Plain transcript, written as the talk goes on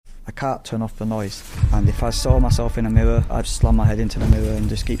can't turn off the noise. And if I saw myself in a mirror, I'd slam my head into the mirror and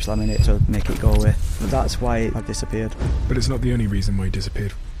just keep slamming it to make it go away. But that's why I disappeared. But it's not the only reason why you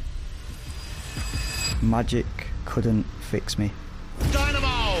disappeared. Magic couldn't fix me.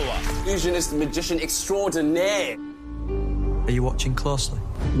 Dynamo! Illusionist, magician extraordinaire. Are you watching closely?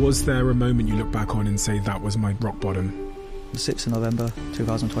 Was there a moment you look back on and say, that was my rock bottom? The 6th of November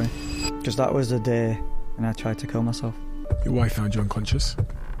 2020. Because that was the day when I tried to kill myself. Your wife found you unconscious?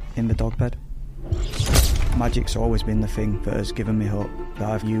 In the dog bed. Magic's always been the thing that has given me hope, that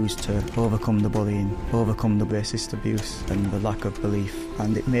I've used to overcome the bullying, overcome the racist abuse and the lack of belief,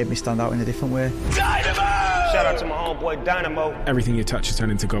 and it made me stand out in a different way. Dynamo! Shout out to my homeboy Dynamo. Everything you touch has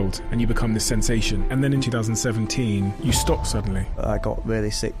turned into gold, and you become this sensation. And then in 2017, you stopped suddenly. I got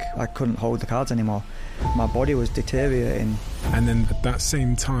really sick. I couldn't hold the cards anymore. My body was deteriorating. And then at that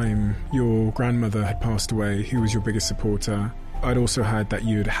same time, your grandmother had passed away, who was your biggest supporter. I'd also heard that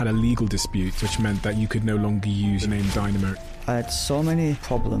you'd had a legal dispute, which meant that you could no longer use the name Dynamo. I had so many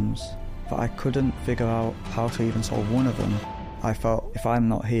problems, but I couldn't figure out how to even solve one of them. I felt if I'm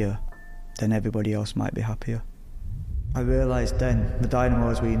not here, then everybody else might be happier. I realised then the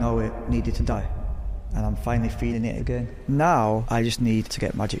Dynamo as we know it needed to die, and I'm finally feeling it again. Now I just need to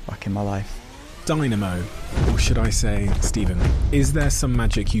get magic back in my life. Dynamo, or should I say, Stephen, is there some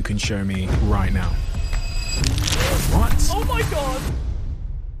magic you can show me right now? What? Oh my God!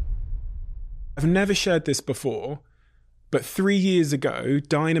 I've never shared this before, but 3 years ago,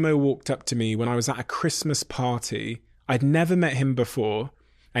 Dynamo walked up to me when I was at a Christmas party. I'd never met him before,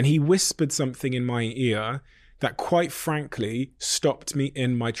 and he whispered something in my ear that quite frankly stopped me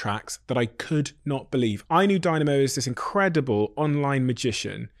in my tracks, that I could not believe. I knew Dynamo as this incredible online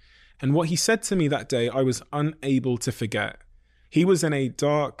magician, and what he said to me that day, I was unable to forget. He was in a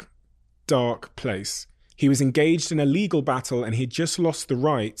dark, dark place. He was engaged in a legal battle and he had just lost the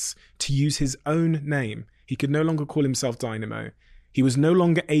rights to use his own name. He could no longer call himself Dynamo. He was no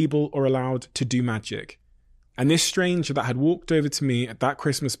longer able or allowed to do magic. And this stranger that had walked over to me at that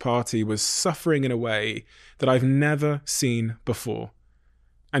Christmas party was suffering in a way that I've never seen before.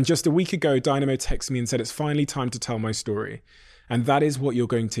 And just a week ago, Dynamo texted me and said, it's finally time to tell my story. And that is what you're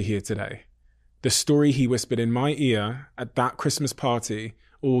going to hear today. The story he whispered in my ear at that Christmas party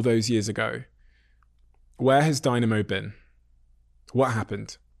all those years ago. Where has Dynamo been? What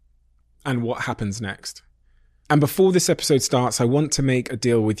happened? And what happens next? And before this episode starts, I want to make a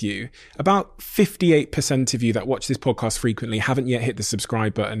deal with you. About 58% of you that watch this podcast frequently haven't yet hit the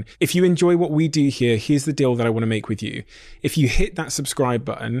subscribe button. If you enjoy what we do here, here's the deal that I want to make with you. If you hit that subscribe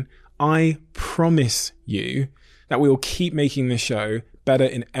button, I promise you that we will keep making this show better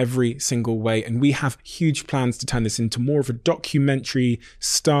in every single way. And we have huge plans to turn this into more of a documentary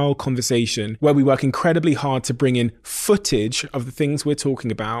style conversation where we work incredibly hard to bring in footage of the things we're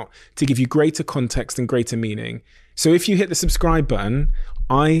talking about to give you greater context and greater meaning. So if you hit the subscribe button,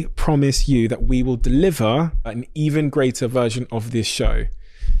 I promise you that we will deliver an even greater version of this show.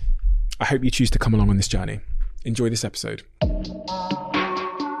 I hope you choose to come along on this journey. Enjoy this episode.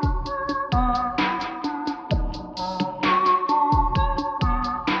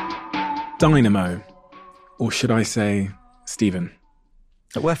 Dynamo, or should I say, Stephen?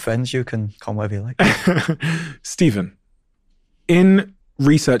 We're friends, you can come wherever you like. Stephen, in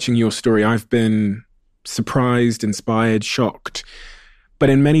researching your story, I've been surprised, inspired, shocked,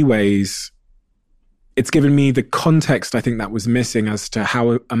 but in many ways, it's given me the context I think that was missing as to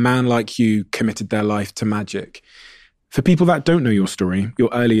how a man like you committed their life to magic. For people that don't know your story, your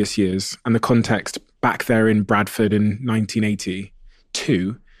earliest years, and the context back there in Bradford in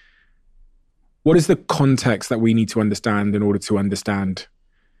 1982, what is the context that we need to understand in order to understand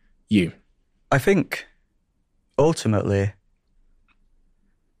you? I think ultimately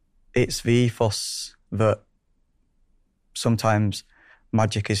it's the ethos that sometimes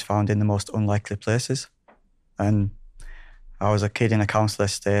magic is found in the most unlikely places. And I was a kid in a council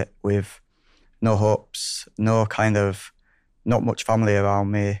estate with no hopes, not much family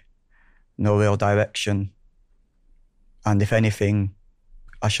around me, no real direction. And if anything,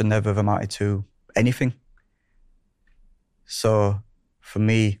 I should never have amounted to anything. So for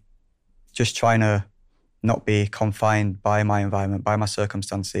me, just trying to not be confined by my environment, by my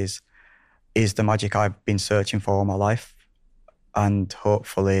circumstances, is the magic I've been searching for all my life. And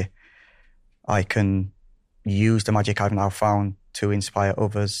hopefully I can use the magic I've now found to inspire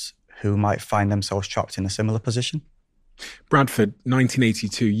others who might find themselves trapped in a similar position. Bradford,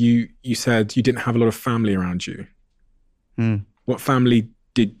 1982, you said you didn't have a lot of family around you. What family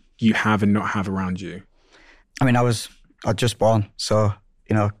did you have and not have around you? I mean, I'd just born, so,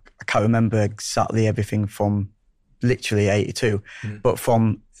 I can't remember exactly everything from literally 82, but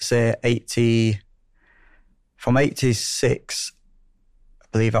from say from 86, I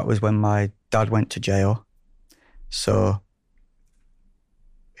believe that was when my dad went to jail. So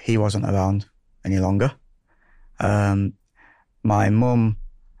he wasn't around any longer. My mum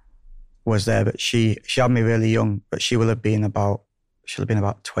was there, but she had me really young, but she'll have been about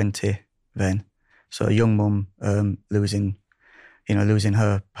 20 then. So a young mum, losing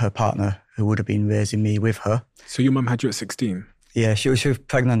her partner who would have been raising me with her. So your mum had you at 16? Yeah, she was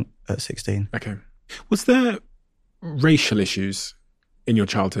pregnant at 16. Okay. Was there racial issues in your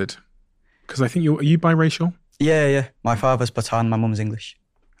childhood? Because I think are you biracial? Yeah. My father's Patan, my mum's English.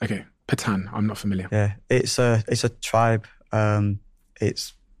 Okay. Patan, I'm not familiar. Yeah, it's a tribe.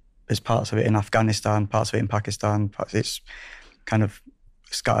 There's parts of it in Afghanistan, parts of it in Pakistan. It's kind of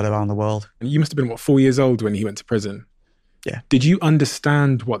scattered around the world. And you must have been, 4 years old when he went to prison? Yeah. Did you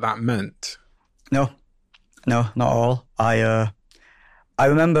understand what that meant? No, not at all. I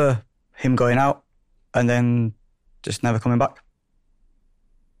remember him going out and then just never coming back.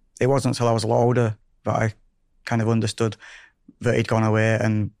 It wasn't until I was a lot older that I kind of understood that he'd gone away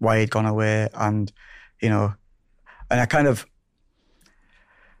and why he'd gone away, and and I kind of,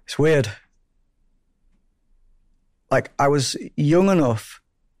 it's weird. Like, I was young enough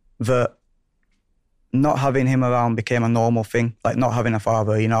that not having him around became a normal thing, like not having a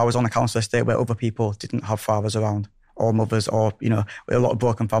father. I was on a council estate where other people didn't have fathers around, or mothers, or, with a lot of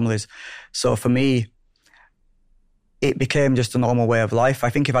broken families. So for me, it became just a normal way of life. I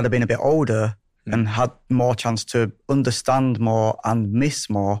think if I'd have been a bit older and had more chance to understand more and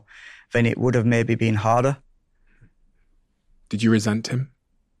miss more, then it would have maybe been harder. Did you resent him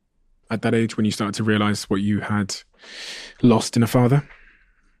at that age when you started to realise what you had lost in a father?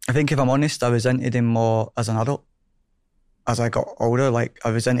 I think if I'm honest, I resented him more as an adult. As I got older, like, I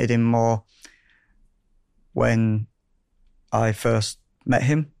resented him more when I first met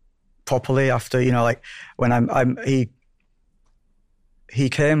him properly after, when he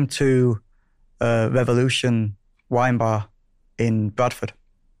came to Revolution wine bar in Bradford.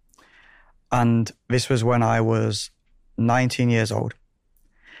 And this was when I was 19 years old.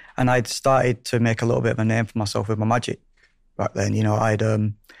 And I'd started to make a little bit of a name for myself with my magic back then. I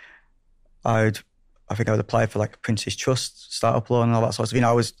think I would apply for like Prince's Trust, startup loan and all that sort of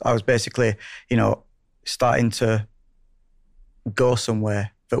stuff. I was basically, starting to go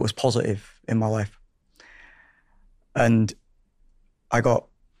somewhere that was positive in my life. And I got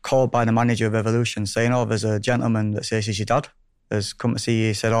called by the manager of Revolution saying, "Oh, there's a gentleman that says he's your dad. Has come to see you."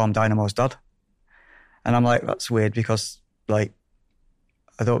 He said, "Oh, I'm Dynamo's dad." And I'm like, that's weird, because like,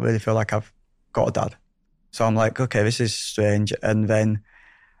 I don't really feel like I've got a dad. So I'm like, okay, this is strange. And then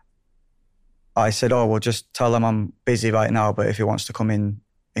I said, "Oh, well, just tell him I'm busy right now, but if he wants to come in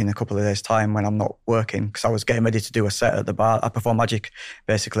a couple of days' time when I'm not working," because I was getting ready to do a set at the bar. I perform magic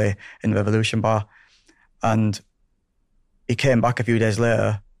basically in the Revolution bar. And he came back a few days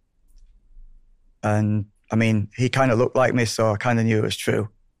later, and I mean, he kind of looked like me, so I kind of knew it was true.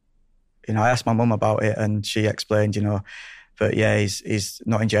 I asked my mum about it, and she explained, that yeah, he's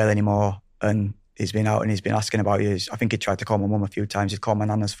not in jail anymore, and he's been out and he's been asking about you. I think he tried to call my mum a few times. He'd called my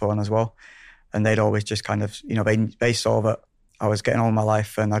nana's phone as well. And they'd always just kind of, they saw that I was getting on with my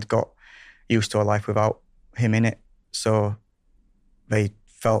life and I'd got used to a life without him in it. So they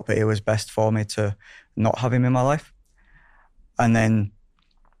felt that it was best for me to not have him in my life. And then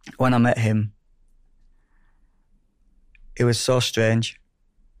when I met him, it was so strange,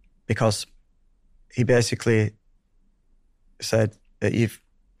 because he basically said that you've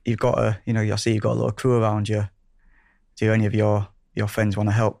got I see you've got a little crew around you. Do any of your friends want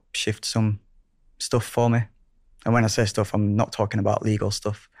to help shift some stuff for me? And when I say stuff, I'm not talking about legal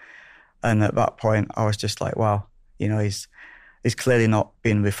stuff. And at that point, I was just like, wow, he's clearly not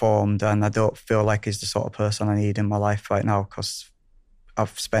been reformed, and I don't feel like he's the sort of person I need in my life right now, because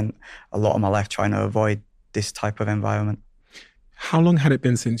I've spent a lot of my life trying to avoid this type of environment. How long had it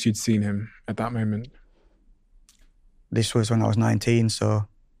been since you'd seen him at that moment? This was when I was 19, so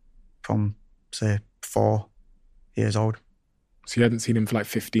from, say, 4 years old. So you hadn't seen him for like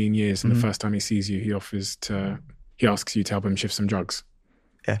 15 years, and the first time he sees you, he asks you to help him shift some drugs.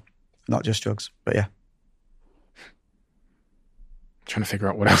 Yeah, not just drugs, but yeah. Trying to figure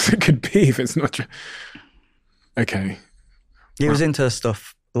out what else it could be if it's not. Okay. He was into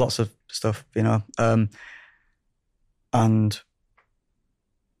stuff, lots of stuff, and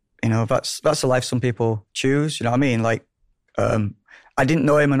that's the life some people choose. You know what I mean? Like, I didn't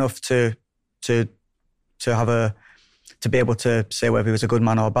know him enough to be able to say whether he was a good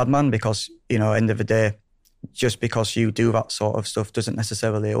man or a bad man, because, end of the day, just because you do that sort of stuff doesn't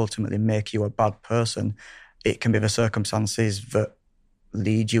necessarily ultimately make you a bad person. It can be the circumstances that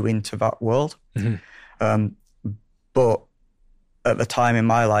lead you into that world. But at the time in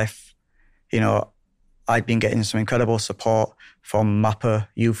my life, I'd been getting some incredible support from MAPA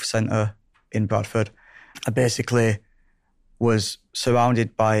Youth Centre in Bradford. I basically was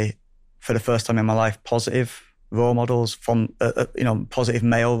surrounded by, for the first time in my life, positive role models from, positive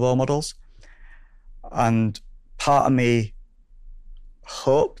male role models. And part of me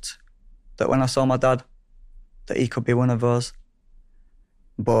hoped that when I saw my dad, that he could be one of those.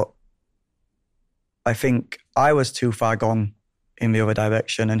 But I think I was too far gone in the other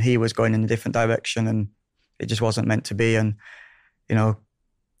direction, and he was going in a different direction, and it just wasn't meant to be. And,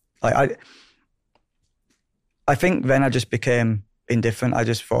 I think then I just became indifferent. I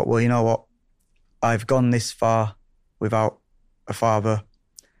just thought, well, you know what? I've gone this far without a father,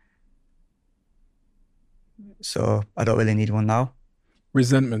 so I don't really need one now.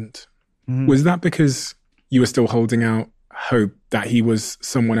 Resentment. Was that because you were still holding out hope that he was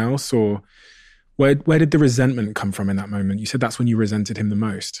someone else, or where did the resentment come from in that moment? You said that's when you resented him the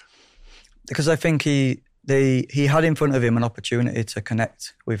most. Because I think he had in front of him an opportunity to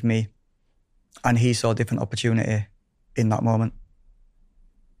connect with me, and he saw a different opportunity in that moment.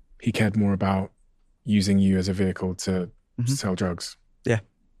 He cared more about using you as a vehicle to sell drugs. Yeah.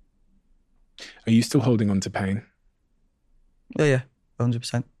 Are you still holding on to pain? Yeah,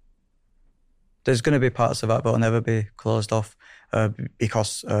 100%. There's going to be parts of that that will never be closed off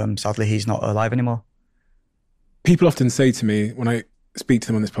because sadly he's not alive anymore. People often say to me when I speak to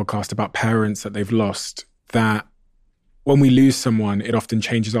them on this podcast about parents that they've lost, that when we lose someone, it often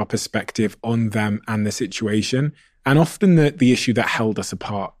changes our perspective on them and the situation, and often the issue that held us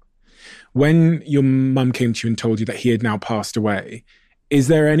apart. When your mum came to you and told you that he had now passed away, is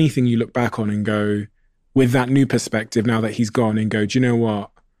there anything you look back on and go, with that new perspective now that he's gone, and go, do you know what?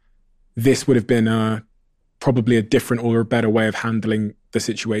 This would have been probably a different or a better way of handling the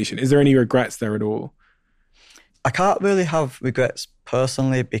situation. Is there any regrets there at all? I can't really have regrets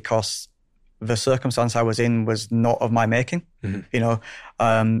personally because the circumstance I was in was not of my making.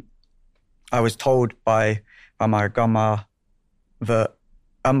 I was told by my grandma that,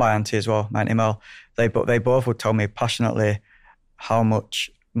 and my auntie as well, my auntie Mel, they both would tell me passionately how much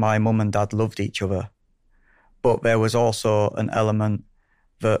my mum and dad loved each other. But there was also an element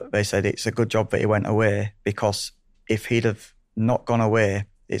that they said it's a good job that he went away, because if he'd have not gone away,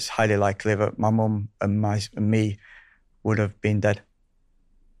 it's highly likely that my mum and me would have been dead,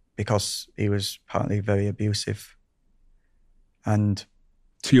 because he was apparently very abusive. And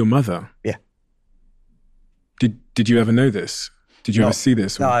to your mother? Yeah. Did you ever know this? Did you ever see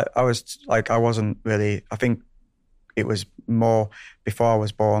this? No, I wasn't really. I think it was more before I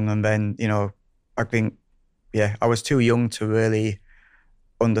was born, and then I think I was too young to really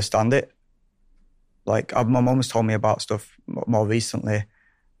understand it. Like my mum's told me about stuff more recently,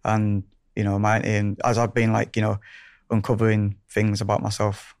 and as I've been uncovering things about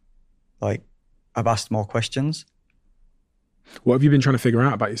myself, like I've asked more questions. What have you been trying to figure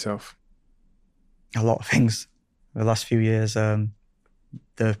out about yourself? A lot of things. The last few years,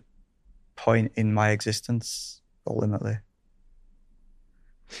 the point in my existence, ultimately.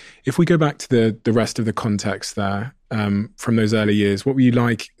 If we go back to the rest of the context there, from those early years, what were you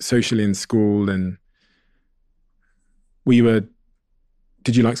like socially in school, and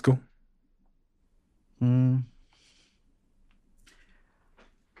did you like school?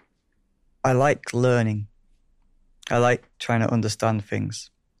 I like learning. I like trying to understand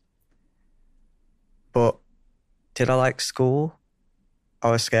things. But did I like school?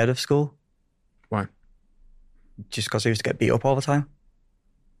 I was scared of school. Why? Just because I used to get beat up all the time.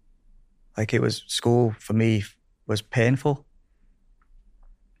 School for me was painful.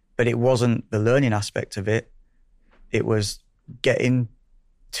 But it wasn't the learning aspect of it. It was getting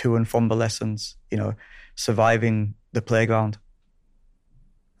to and from the lessons, surviving the playground.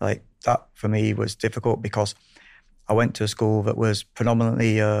 Like that for me was difficult because I went to a school that was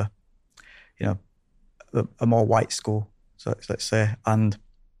predominantly, a more white school, so let's say. And,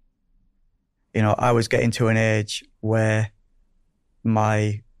 I was getting to an age where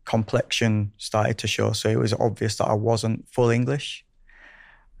my complexion started to show. So it was obvious that I wasn't full English.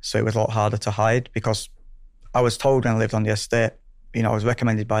 So it was a lot harder to hide because I was told when I lived on the estate, I was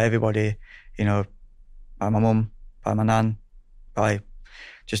recommended by everybody, by my mum, by my nan, by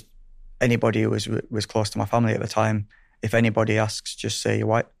just anybody who was close to my family at the time. If anybody asks, just say you're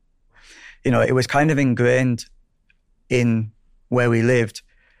white. It was kind of ingrained in where we lived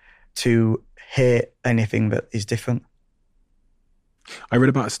to hate anything that is different. I read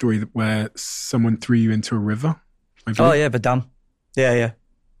about a story where someone threw you into a river. Oh yeah, the dam. Yeah,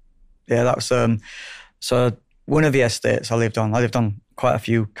 that was so one of the estates I lived on quite a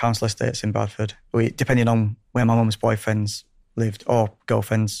few council estates in Bradford, depending on where my mum's boyfriends lived or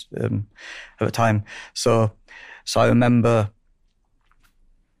girlfriends at the time. So I remember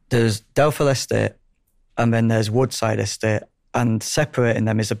there's Delfill Estate and then there's Woodside Estate, and separating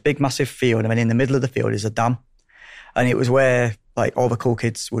them is a big massive field, and then in the middle of the field is a dam. And it was where like all the cool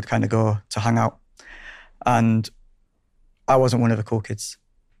kids would kind of go to hang out. And I wasn't one of the cool kids.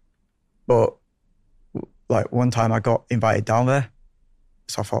 But like one time I got invited down there.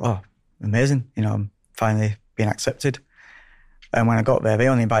 So I thought, oh, amazing, I'm finally being accepted. And when I got there, they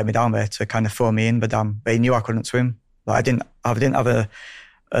only invited me down there to kind of throw me in the dam. They knew I couldn't swim. Like I didn't have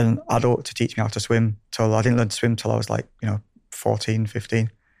an adult to teach me how to swim. I didn't learn to swim till I was like, 14,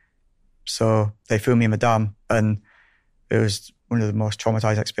 15. So they threw me in the dam, and it was one of the most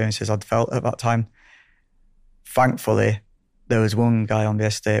traumatized experiences I'd felt at that time. Thankfully, there was one guy on the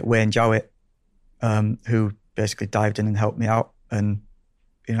estate, Wayne Jowett, who basically dived in and helped me out. And,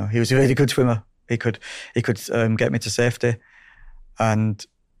 he was a really good swimmer. He could get me to safety. And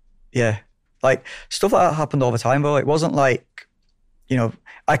yeah, like stuff like that happened all the time, though. It wasn't like,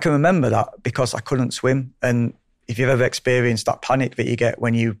 I can remember that because I couldn't swim. And if you've ever experienced that panic that you get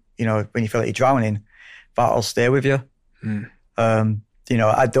when you feel like you're drowning, that'll stay with you. I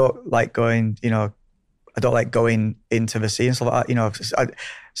don't like going, into the sea and stuff like that.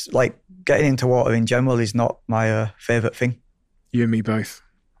 Like getting into water in general is not my favourite thing. You and me both.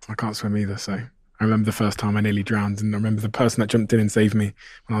 I can't swim either, so I remember the first time I nearly drowned, and I remember the person that jumped in and saved me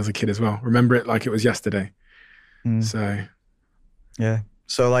when I was a kid as well. Remember it like it was yesterday. So yeah.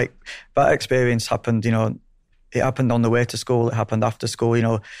 So like that experience happened, it happened on the way to school, it happened after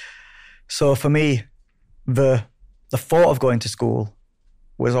school, So for me, the thought of going to school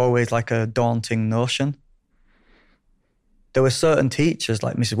was always like a daunting notion. There were certain teachers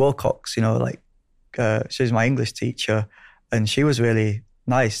like Mrs. Wilcox, she was my English teacher, and she was really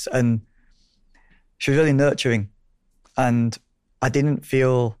nice and she was really nurturing, and I didn't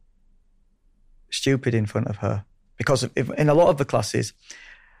feel stupid in front of her because in a lot of the classes,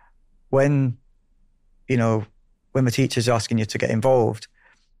 when the teachers are asking you to get involved,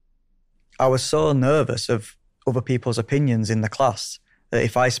 I was so nervous of other people's opinions in the class that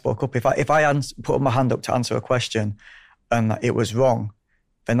if I spoke up, if I put my hand up to answer a question and it was wrong,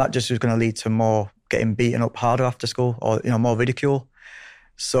 then that just was going to lead to more getting beaten up harder after school or, more ridicule.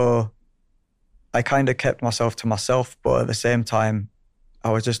 So I kind of kept myself to myself, but at the same time, I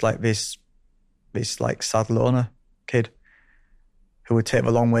was just like this like sad loner kid who would take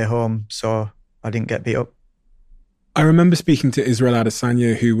the long way home so I didn't get beat up. I remember speaking to Israel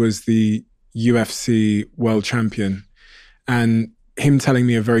Adesanya, who was the UFC world champion, and him telling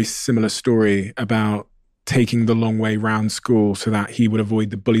me a very similar story about taking the long way round school so that he would avoid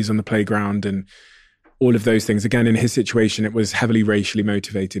the bullies on the playground and all of those things. Again, in his situation, it was heavily racially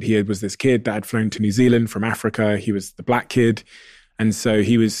motivated. He was this kid that had flown to New Zealand from Africa. He was the black kid. And so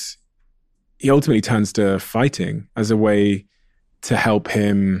he ultimately turns to fighting as a way to help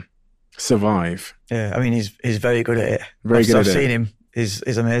him survive. Yeah, I mean, he's very good at it. I've seen him.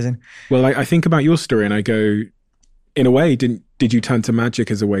 He's amazing. Well, I think about your story and I go, in a way, did you turn to magic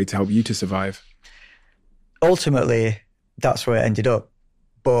as a way to help you to survive? Ultimately, that's where it ended up.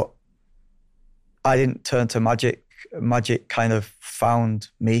 But I didn't turn to magic. Magic kind of found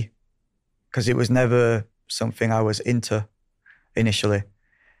me because it was never something I was into initially.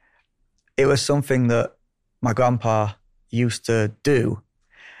 It was something that my grandpa used to do.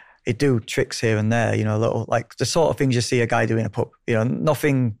 He'd do tricks here and there, little, like the sort of things you see a guy do in a pub,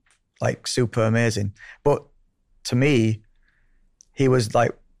 nothing like super amazing. But to me, he was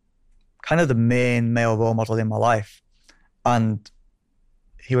like kind of the main male role model in my life. And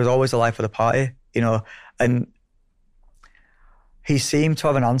he was always the life of the party, and he seemed to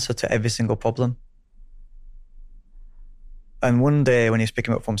have an answer to every single problem. And one day when he was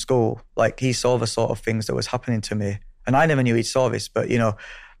picking me up from school, like he saw the sort of things that was happening to me. And I never knew he saw this, but,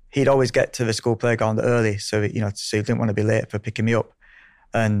 he'd always get to the school playground early. So, so he didn't want to be late for picking me up.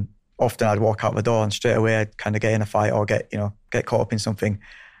 And often I'd walk out the door and straight away I'd kind of get in a fight or get caught up in something.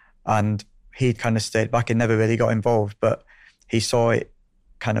 And he'd kind of stayed back and never really got involved. But he saw it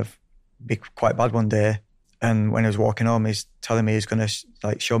kind of be quite bad one day. And when he was walking home, he's telling me he's going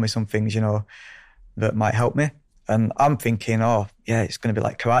to show me some things, that might help me. And I'm thinking, oh, yeah, it's going to be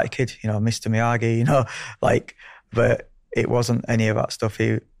like Karate Kid, Mr. Miyagi, but it wasn't any of that stuff.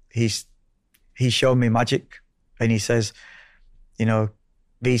 He showed me magic, and he says,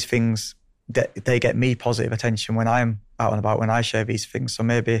 these things, they get me positive attention when I'm out and about, when I share these things. So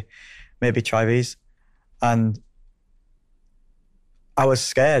maybe try these. And I was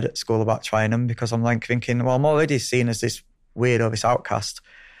scared at school about trying them because I'm like thinking, well, I'm already seen as this weirdo, this outcast.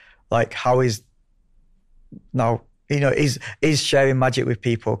 Like, how is now, is sharing magic with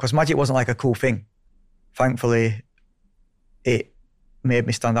people, because magic wasn't like a cool thing. Thankfully, it made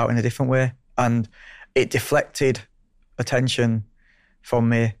me stand out in a different way, and it deflected attention from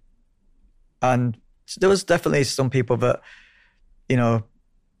me. And there was definitely some people that,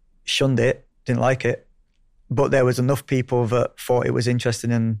 shunned it, didn't like it, but there was enough people that thought it was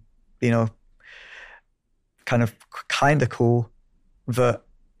interesting and, kind of cool, that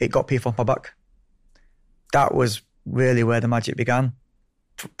it got people off my back. That was really where the magic began,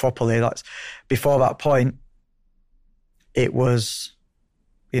 properly. That's before that point. It was,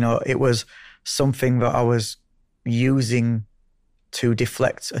 it was something that I was using to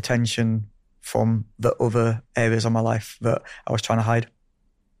deflect attention from the other areas of my life that I was trying to hide.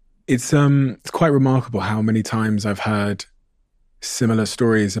 It's quite remarkable how many times I've heard similar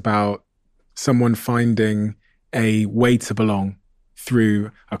stories about someone finding a way to belong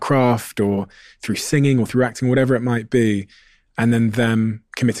through a craft or through singing or through acting, whatever it might be, and then them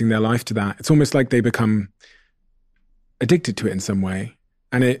committing their life to that. It's almost like they become addicted to it in some way.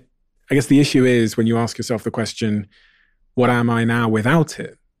 And I guess the issue is when you ask yourself the question, what am I now without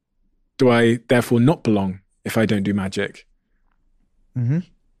it? Do I therefore not belong if I don't do magic? Mm-hmm.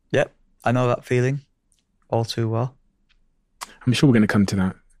 Yep, I know that feeling all too well. I'm sure we're going to come to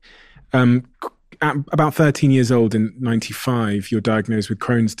that. At about 13 years old in 95, you're diagnosed with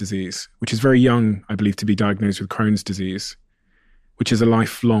Crohn's disease, which is very young, I believe, to be diagnosed with Crohn's disease, which is a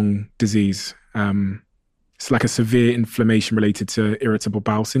lifelong disease. It's like a severe inflammation related to irritable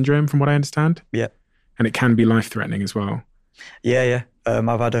bowel syndrome, from what I understand. Yeah. And it can be life-threatening as well. Yeah.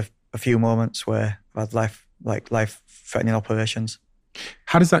 I've had a few moments where I've had life-threatening operations.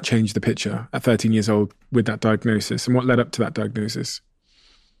 How does that change the picture at 13 years old with that diagnosis? And what led up to that diagnosis?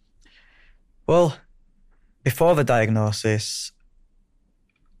 Well, before the diagnosis,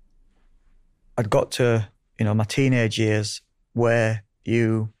 I'd got to, my teenage years where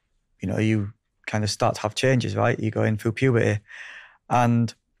you kind of start to have changes, right? You're going through puberty.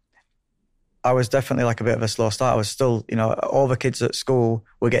 And I was definitely like a bit of a slow start. I was still, all the kids at school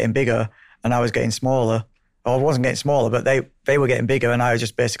were getting bigger and I was getting smaller. Or I wasn't getting smaller, but they were getting bigger and I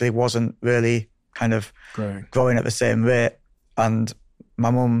just basically wasn't really kind of growing at the same rate. And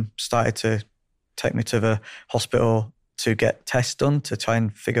my mum started to take me to the hospital to get tests done to try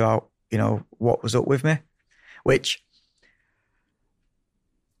and figure out, what was up with me, which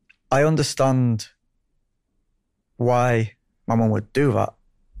I understand why my mum would do that.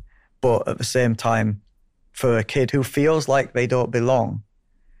 But at the same time, for a kid who feels like they don't belong,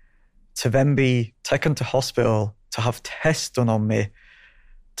 to then be taken to hospital to have tests done on me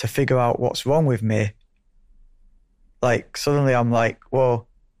to figure out what's wrong with me, like suddenly I'm like, well,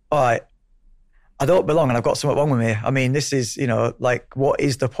 all right, I don't belong and I've got something wrong with me. I mean, this is, what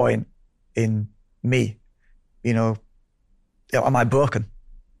is the point in me? Am I broken?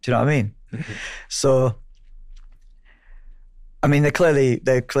 Do you know what I mean? Mm-hmm. So, I mean, there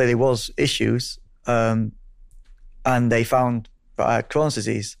clearly was issues, and they found that I had Crohn's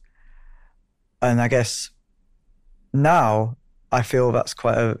disease. And I guess now I feel that's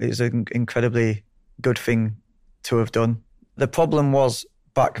it's an incredibly good thing to have done. The problem was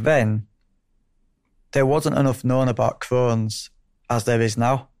back then, there wasn't enough known about Crohn's as there is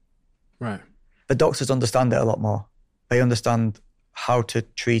now. Right. The doctors understand it a lot more. They understand how to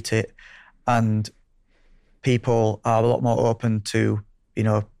treat it, and people are a lot more open to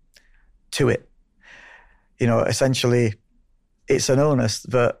it. Essentially, it's an illness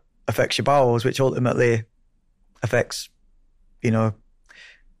that affects your bowels, which ultimately affects,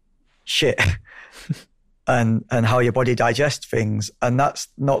 shit and how your body digests things. And that's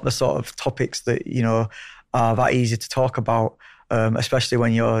not the sort of topics that, are that easy to talk about, especially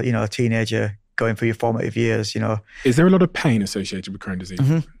when you're, a teenager going through your formative years, Is there a lot of pain associated with Crohn's disease?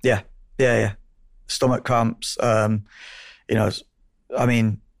 Mm-hmm. Yeah. Stomach cramps, I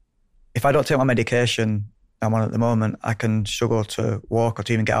mean, if I don't take my medication I'm on at the moment, I can struggle to walk or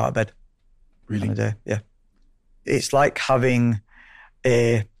to even get out of bed. Really? On a day. Yeah. It's like having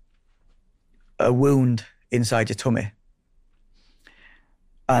a wound inside your tummy.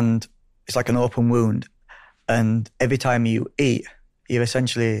 And it's like an open wound. And every time you eat,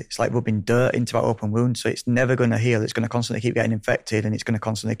 it's like rubbing dirt into that open wound. So it's never going to heal. It's going to constantly keep getting infected and it's going to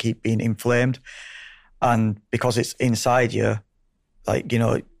constantly keep being inflamed. And because it's inside you,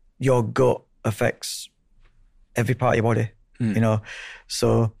 your gut affects every part of your body,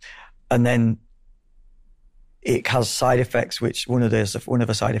 So, and then it has side effects, which one of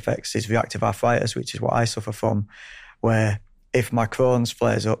the side effects is reactive arthritis, which is what I suffer from, where if my Crohn's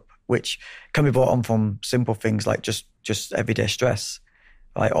flares up, which can be brought on from simple things like just everyday stress.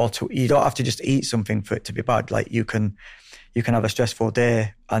 Like, you don't have to just eat something for it to be bad. Like, you can have a stressful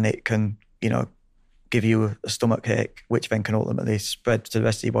day and it can, give you a stomach ache, which then can ultimately spread to the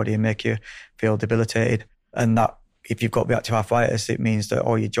rest of your body and make you feel debilitated. And that, if you've got reactive arthritis, it means that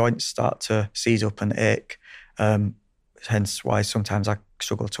all your joints start to seize up and ache. Hence why sometimes I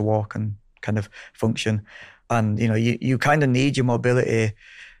struggle to walk and kind of function. And, you kind of need your mobility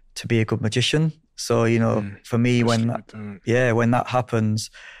to be a good magician. So, for me, when that happens,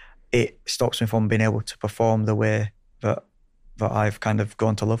 it stops me from being able to perform the way that I've kind of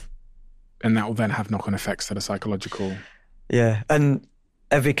grown to love. And that will then have knock-on effects that are psychological. Yeah, and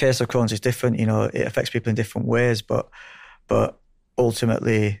every case of Crohn's is different. It affects people in different ways, but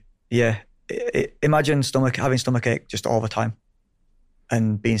ultimately, yeah. Imagine having stomachache just all the time,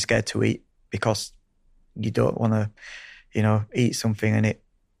 and being scared to eat because you don't want to, eat something and it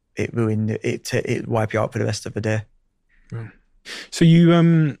wipe you out for the rest of the day. Yeah. So you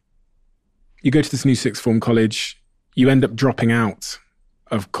go to this new sixth form college. You end up dropping out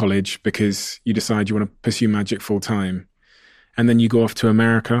of college because you decide you want to pursue magic full time. And then you go off to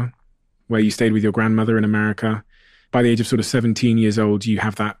America, where you stayed with your grandmother in America. By the age of sort of 17 years old, you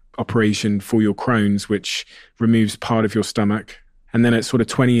have that operation for your Crohn's, which removes part of your stomach. And then at sort of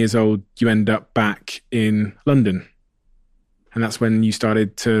 20 years old, you end up back in London. And that's when you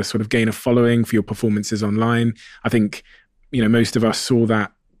started to sort of gain a following for your performances online. I think, most of us saw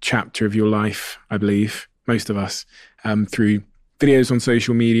that chapter of your life, I believe, most of us, through videos on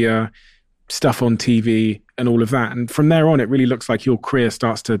social media, stuff on TV and all of that. And from there on, it really looks like your career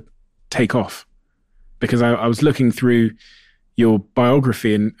starts to take off. Because I was looking through your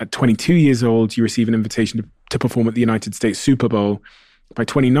biography, and at 22 years old, you receive an invitation to perform at the United States Super Bowl. By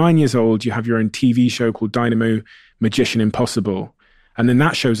 29 years old, you have your own TV show called Dynamo, Magician Impossible. And then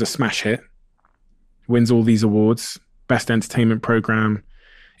that show's a smash hit, wins all these awards, best entertainment program.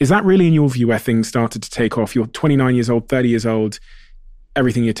 Is that really, in your view, where things started to take off? You're 29 years old, 30 years old,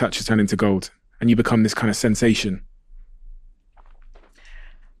 everything you touch has turned into gold, and you become this kind of sensation.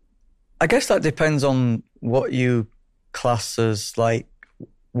 I guess that depends on what you class as, like,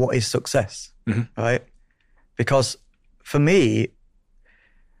 what is success, right? Because for me,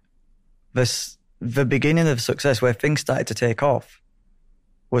 the beginning of success, where things started to take off,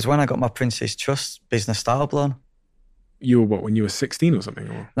 was when I got my Prince's Trust business style blown. You were what, when you were 16 or something?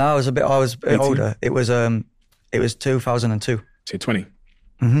 Or? No, I was a bit older. It was 2002. So you're 20.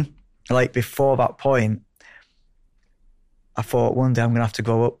 Mm-hmm. Like, before that point, I thought one day I'm going to have to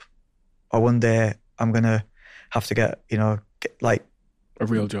grow up, or one day I'm going to have to get like a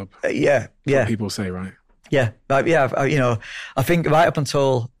real job. Yeah. What people say, right? Yeah. I think right up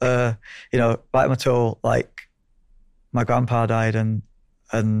until like my grandpa died and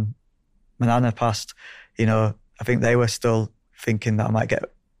my nana passed, I think they were still thinking that I might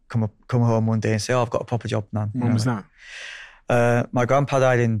come home one day and say, "Oh, I've got a proper job now." When was that? My grandpa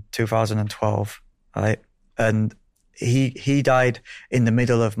died in 2012, right? And he died in the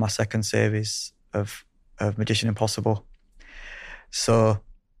middle of my second series of Magician Impossible. So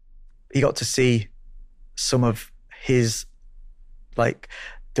he got to see some of his, like,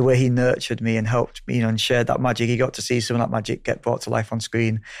 the way he nurtured me and helped me, and shared that magic. He got to see some of that magic get brought to life on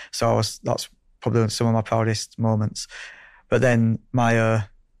screen. So that's probably some of my proudest moments. But then my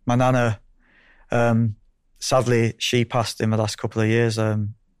nana, sadly, she passed in the last couple of years. I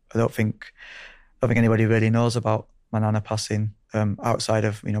don't think anybody really knows about my nana passing outside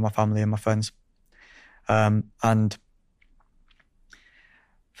of my family and my friends. And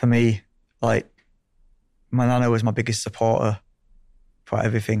for me, like, my nana was my biggest supporter for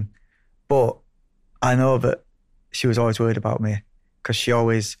everything. But I know that she was always worried about me, because she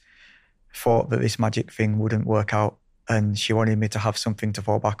always thought that this magic thing wouldn't work out, and she wanted me to have something to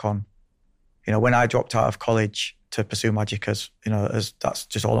fall back on. When I dropped out of college to pursue magic as that's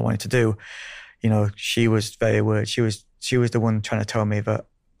just all I wanted to do, she was very worried. She was the one trying to tell me that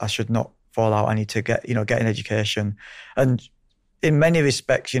I should not fall out. I need to get an education. And in many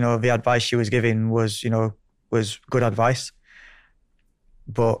respects, the advice she was giving was good advice.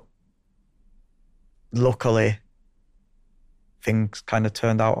 But luckily, things kind of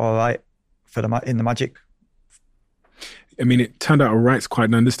turned out all right in the magic. I mean, it turned out all right. It's quite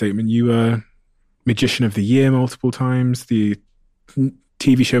an understatement. You were Magician of the Year multiple times. The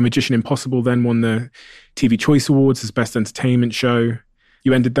TV show Magician Impossible then won the TV Choice Awards as Best Entertainment Show.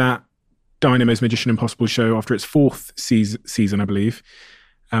 You ended that Dynamo's Magician Impossible show after its fourth season, I believe.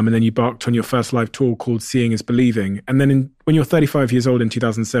 And then you embarked on your first live tour called Seeing is Believing. And then when you're 35 years old in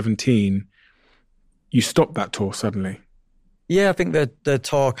 2017, you stopped that tour suddenly. Yeah, I think the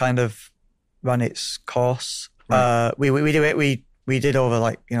tour kind of ran its course. Right. We did over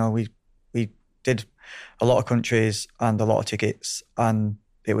like, we did a lot of countries and a lot of tickets, and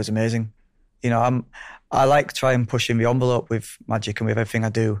it was amazing. I like trying pushing the envelope with magic and with everything I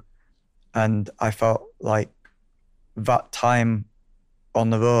do. And I felt like that time on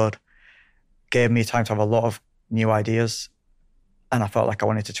the road gave me time to have a lot of new ideas. And I felt like I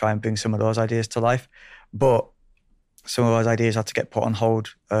wanted to try and bring some of those ideas to life. But some of those ideas had to get put on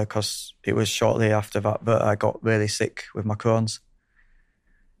hold because it was shortly after that I got really sick with my Crohn's.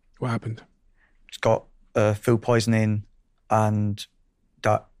 What happened? Just got food poisoning, and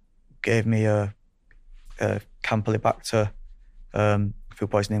that gave me a Campylobacter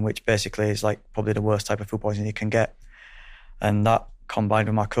food poisoning, which basically is like probably the worst type of food poisoning you can get. And that combined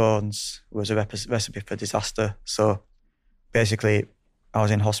with my Crohn's was a recipe for disaster. So basically I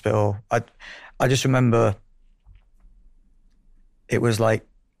was in hospital. I just remember it was like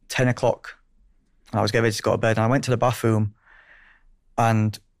 10 o'clock and I was getting ready to go to bed, and I went to the bathroom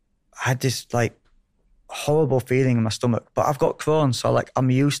and I had this like horrible feeling in my stomach. But I've got Crohn's, so like I'm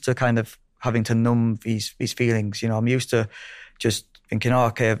used to kind of having to numb these feelings. I'm used to just thinking, oh,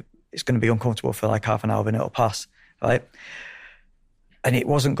 okay, it's going to be uncomfortable for like half an hour and it'll pass, right? And it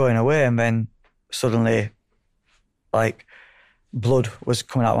wasn't going away. And then suddenly, like, blood was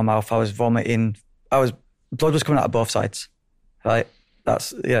coming out of my mouth. I was vomiting. Blood was coming out of both sides, right?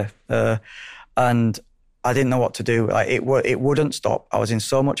 And I didn't know what to do. Like, it wouldn't stop. I was in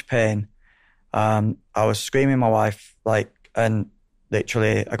so much pain. I was screaming at my wife, like, and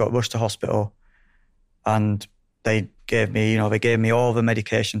literally I got rushed to hospital, and they gave me all the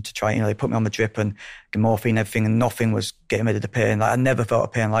medication to try, they put me on the drip and morphine and everything, and nothing was getting rid of the pain. Like, I never felt a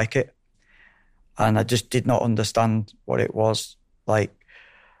pain like it. And I just did not understand what it was like.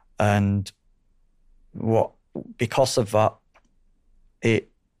 And because of that,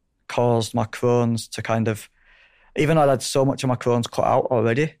 it caused my Crohn's to kind of, even though I'd had so much of my Crohn's cut out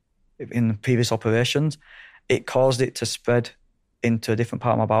already in previous operations, it caused it to spread into a different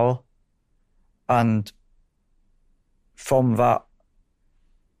part of my bowel. And from that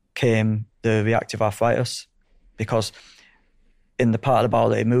came the reactive arthritis, because in the part of the bowel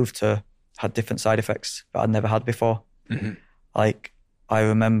that it moved to had different side effects that I'd never had before. Mm-hmm. Like, I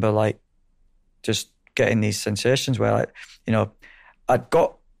remember like just getting these sensations where, like, I'd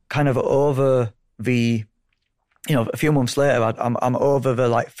got kind of over the, a few months later, I'm over the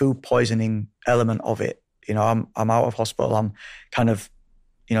like food poisoning element of it. I'm out of hospital. I'm kind of,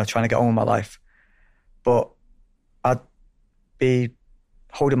 trying to get on with my life. But I'd be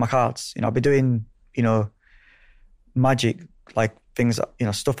holding my cards. I'd be doing, magic, like things,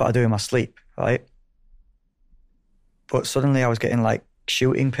 stuff that I do in my sleep, right? But suddenly I was getting like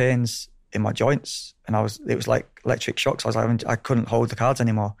shooting pains in my joints, and it was like electric shocks. I couldn't hold the cards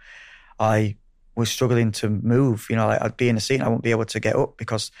anymore. I was struggling to move. Like, I'd be in a seat and I wouldn't be able to get up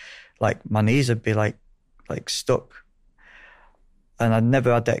because like my knees would be like stuck. And I'd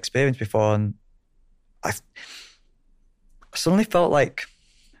never had that experience before. And I suddenly felt like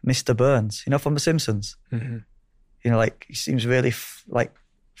Mr. Burns, from The Simpsons. Mm-hmm. Like, he seems really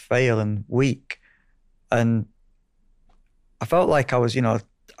frail and weak. And I felt like I was,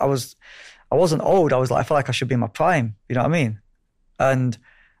 I wasn't old. I felt like I should be in my prime. You know what I mean? And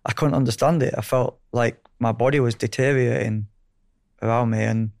I couldn't understand it. I felt like my body was deteriorating around me.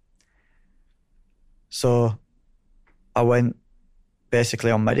 And so I went basically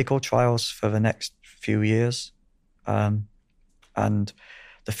on medical trials for the next few years. And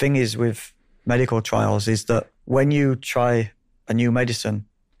the thing is with medical trials is that when you try a new medicine,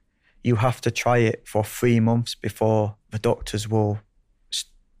 you have to try it for 3 months before the doctors will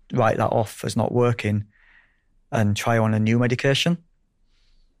write that off as not working and try on a new medication.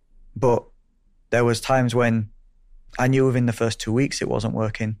 But there was times when I knew within the first 2 weeks it wasn't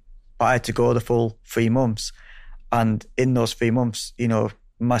working, but I had to go the full 3 months. And in those 3 months,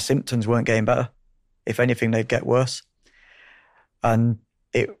 my symptoms weren't getting better. If anything, they'd get worse. And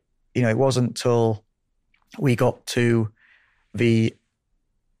it wasn't till we got to the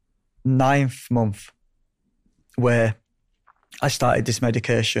 9th month where I started this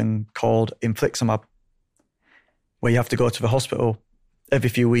medication called infliximab, where you have to go to the hospital every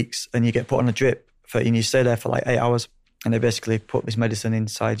few weeks and you get put on a drip and you stay there for like 8 hours, and they basically put this medicine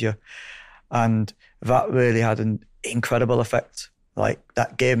inside you. And that really had an incredible effect. Like,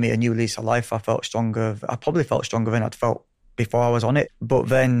 that gave me a new lease of life. I felt stronger. I probably felt stronger than I'd felt before I was on it. But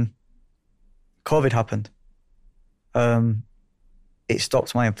then COVID happened. It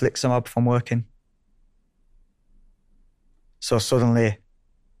stopped my infliximab from working. So suddenly,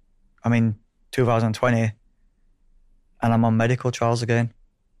 2020, and I'm on medical trials again.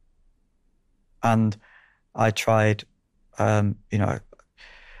 And I tried, I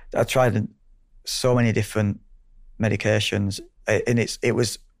tried so many different medications, and it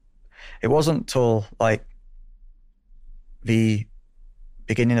wasn't till like the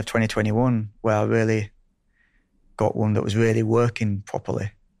beginning of 2021 where I really got one that was really working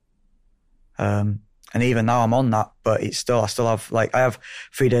properly. And even now I'm on that, but I still have, like, I have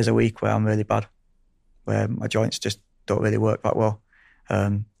 3 days a week where I'm really bad, where my joints just don't really work that well.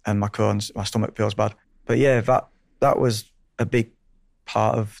 And my stomach feels bad. But yeah, that was a big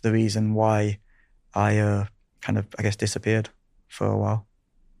part of the reason why I kind of, I guess, disappeared for a while.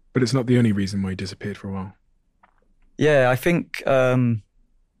 But it's not the only reason why you disappeared for a while. Yeah, I think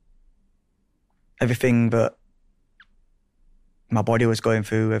everything that my body was going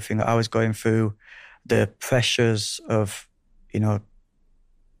through, everything that I was going through, the pressures of,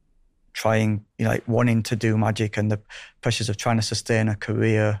 trying, like wanting to do magic, and the pressures of trying to sustain a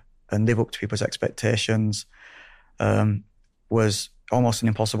career and live up to people's expectations was almost an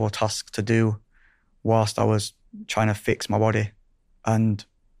impossible task to do whilst I was trying to fix my body. And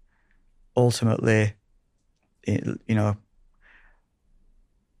ultimately,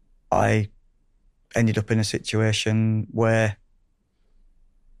 I ended up in a situation where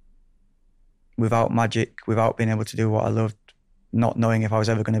without magic, without being able to do what I loved, not knowing if I was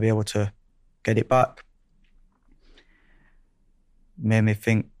ever going to be able to get it back, made me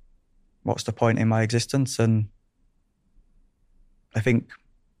think, what's the point in my existence? And I think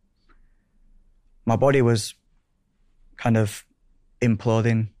my body was kind of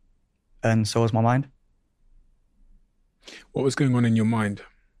imploding, and so was my mind. What was going on in your mind?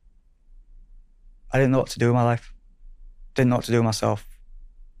 I didn't know what to do with my life. Didn't know what to do with myself.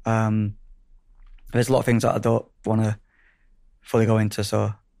 There's a lot of things that I don't want to fully go into,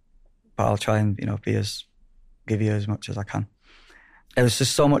 but I'll try and, give you as much as I can. There was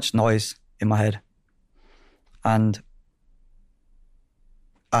just so much noise in my head, and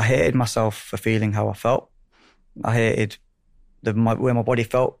I hated myself for feeling how I felt. I hated the way my body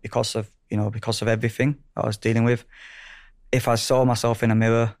felt because of everything that I was dealing with. If I saw myself in a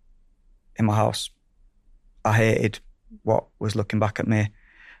mirror in my house, I hated what was looking back at me.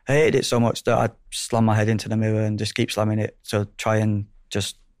 I hated it so much that I'd slam my head into the mirror and just keep slamming it to try and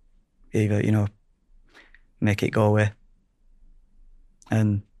just either, make it go away.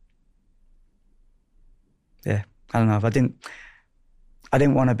 And yeah, I don't know. I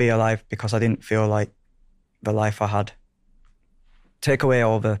didn't want to be alive because I didn't feel like the life I had. Take away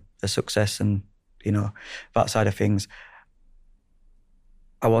all the success and, that side of things.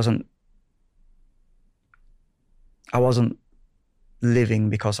 I wasn't living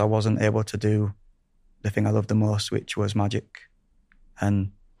because I wasn't able to do the thing I loved the most, which was magic.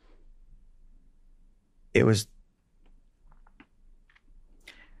 And it was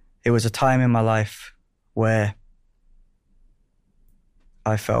a time in my life where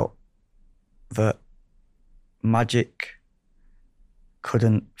I felt that magic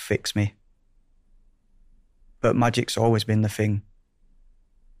couldn't fix me. But magic's always been the thing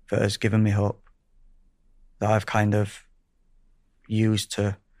that has given me hope, that I've kind of used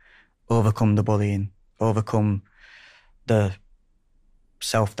to overcome the bullying, overcome the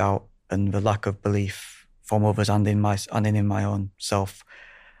self-doubt and the lack of belief from others and in my own self.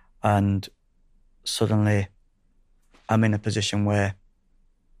 And suddenly I'm in a position where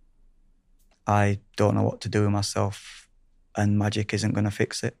I don't know what to do with myself, and magic isn't going to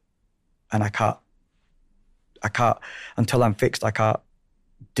fix it. And I can't, until I'm fixed, I can't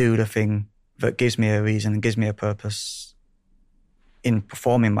do the thing that gives me a reason and gives me a purpose in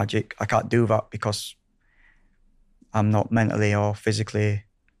performing magic. I can't do that because I'm not mentally or physically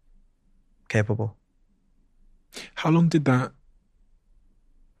capable. How long did that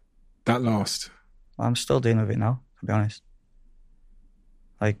last? I'm still dealing with it now, to be honest.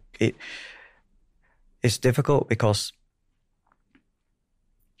 Like, it's difficult because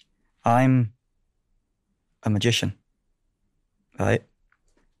I'm a magician, right?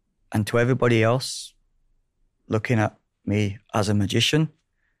 And to everybody else looking at me as a magician,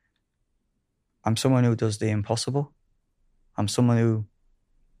 I'm someone who does the impossible. I'm someone who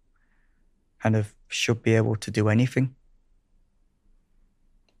kind of should be able to do anything.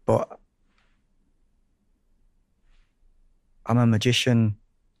 But I'm a magician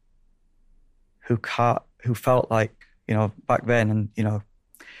who felt like, back then and,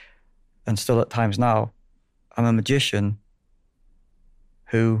 and still at times now, I'm a magician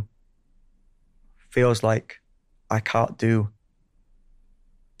who feels like I can't do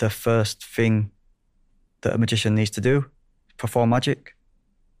the first thing that a magician needs to do, perform magic.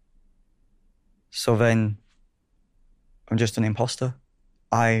 So then I'm just an imposter.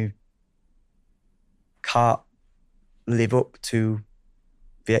 I can't live up to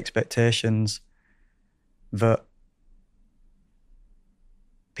the expectations that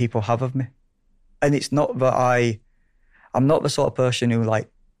people have of me. And it's not that I'm not the sort of person who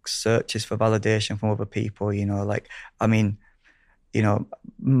like searches for validation from other people, you know, like, I mean, you know,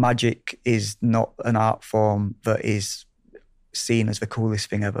 magic is not an art form that is seen as the coolest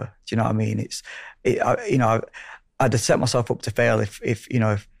thing ever. Do you know what I mean? You know, I'd have set myself up to fail if you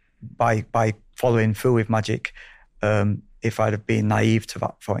know, if by following through with magic, if I'd have been naive to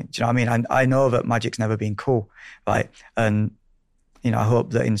that point. Do you know what I mean? I know that magic's never been cool, right? And, you know, I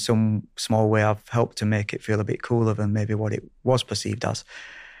hope that in some small way I've helped to make it feel a bit cooler than maybe what it was perceived as.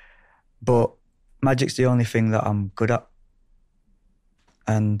 But magic's the only thing that I'm good at.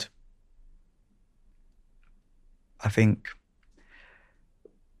 And I think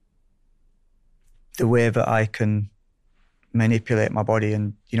the way that I can manipulate my body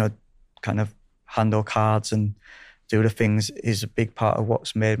and, you know, kind of handle cards and do the things is a big part of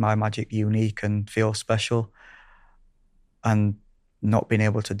what's made my magic unique and feel special. And not being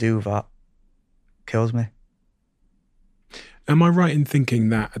able to do that kills me. Am I right in thinking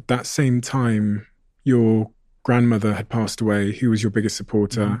that at that same time your grandmother had passed away, who was your biggest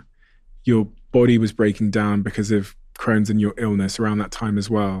supporter, mm-hmm. your body was breaking down because of Crohn's and your illness around that time as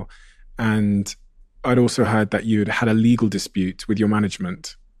well, and I'd also heard that you had a legal dispute with your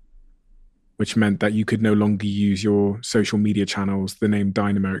management, which meant that you could no longer use your social media channels, the name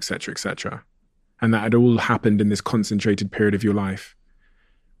Dynamo, etc., etc., and that had all happened in this concentrated period of your life?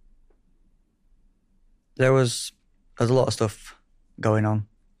 There's a lot of stuff going on,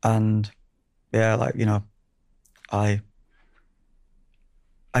 and yeah, like, you know, I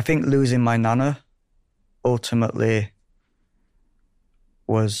think losing my nana ultimately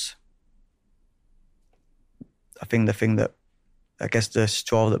was, I think the thing that, I guess the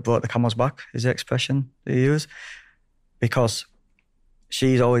straw that broke the camel's back is the expression they use, because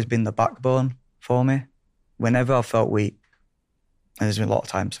she's always been the backbone for me. Whenever I felt weak, and there's been a lot of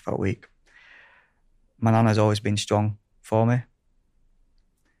times I felt weak, my nana's always been strong for me.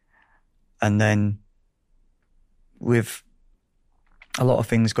 And then with a lot of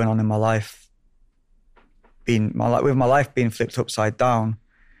things going on in my life, with my life being flipped upside down,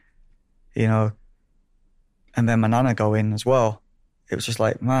 you know, and then my nana going as well, it was just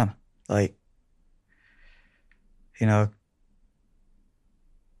like, man, like, you know,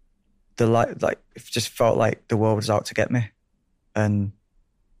 it just felt like the world was out to get me. And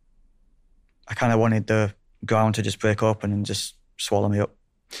I kind of wanted the ground to just break open and just swallow me up.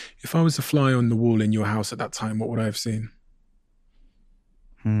 If I was a fly on the wall in your house at that time, what would I have seen?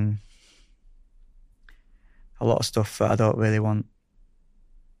 A lot of stuff that I don't really want.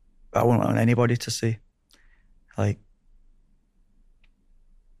 I wouldn't want anybody to see. Like,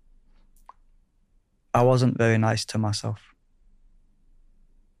 I wasn't very nice to myself.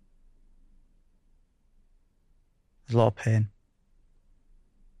 There's a lot of pain,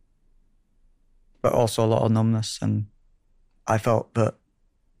 but also a lot of numbness. And I felt that,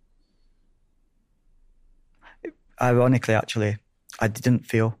 ironically, actually, I didn't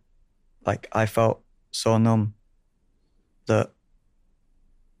feel like, I felt so numb that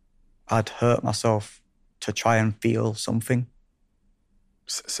I'd hurt myself to try and feel something.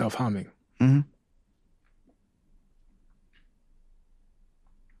 Self-harming? Mm-hmm.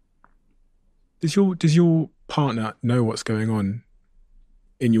 Does your partner know what's going on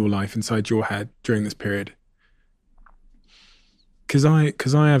in your life, inside your head, during this period? Because I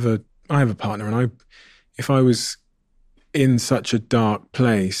have a partner, and if I was in such a dark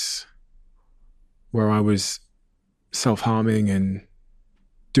place where I was self-harming and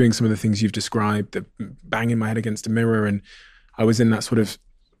doing some of the things you've described, that banging my head against a mirror, and I was in that sort of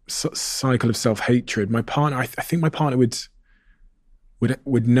cycle of self-hatred, my partner, I think my partner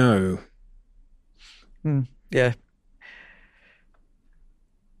would know. Yeah.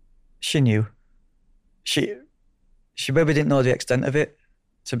 She knew. She maybe didn't know the extent of it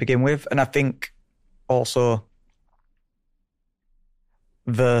to begin with. And I think also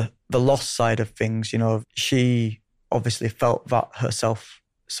the loss side of things, you know, she obviously felt that herself.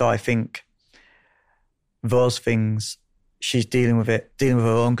 So I think those things, she's dealing with her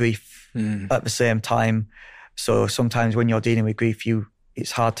own grief at the same time. So sometimes when you're dealing with grief,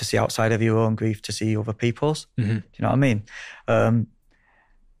 it's hard to see outside of your own grief to see other people's. Mm-hmm. Do you know what I mean?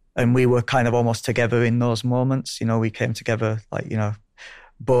 And we were kind of almost together in those moments. You know, we came together, like, you know,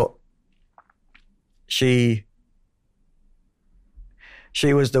 but she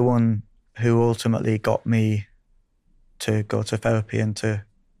was the one who ultimately got me to go to therapy and to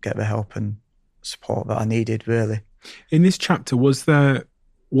get the help and support that I needed, really. In this chapter, was there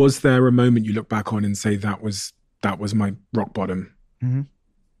a moment you look back on and say that was my rock bottom? Mm-hmm.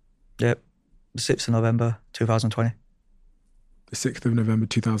 Yep. The 6th of November, 2020. The 6th of November,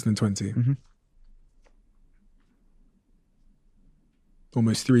 2020. Mm-hmm.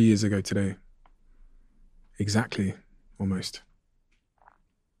 Almost 3 years ago today. Exactly, almost.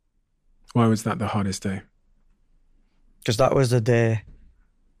 Why was that the hardest day? Because that was the day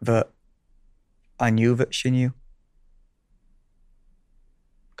that I knew that she knew.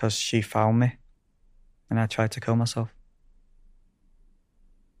 Because she found me and I tried to kill myself.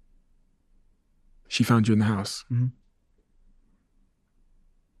 She found you in the house? Mm-hmm.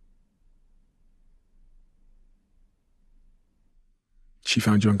 She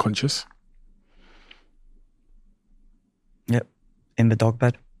found you unconscious? Yep, in the dog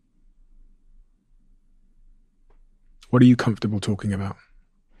bed. What are you comfortable talking about?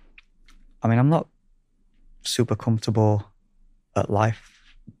 I mean, I'm not super comfortable at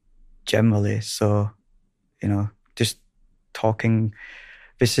life generally, so, just talking.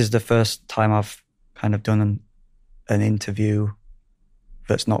 This is the first time I've kind of done an interview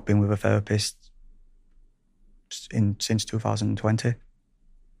that's not been with a therapist since 2020.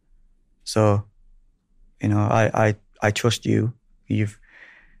 So, I trust you. You've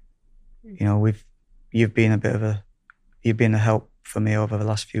been a help for me over the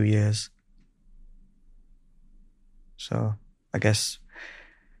last few years. So I guess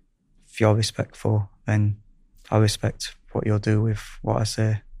if you're respectful, then I respect what you'll do with what I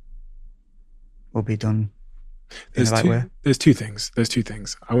say will be done in the right way. There's two things.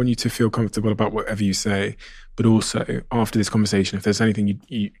 I want you to feel comfortable about whatever you say, but also after this conversation, if there's anything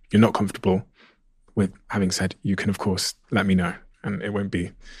you're not comfortable with having said, you can of course let me know, and it won't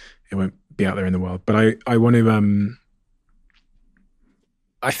be out there in the world. But I want to.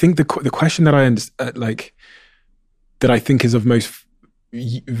 I think the question that that I think is of most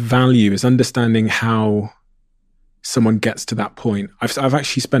value is understanding how someone gets to that point. I've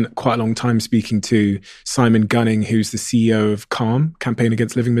actually spent quite a long time speaking to Simon Gunning, who's the CEO of CALM, Campaign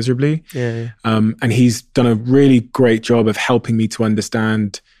Against Living Miserably. Yeah. And he's done a really great job of helping me to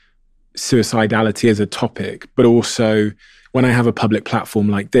understand suicidality as a topic, but also when I have a public platform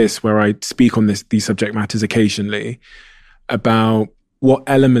like this, where I speak on these subject matters occasionally, about what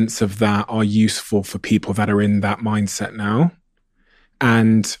elements of that are useful for people that are in that mindset now.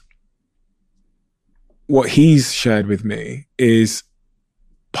 And what he's shared with me is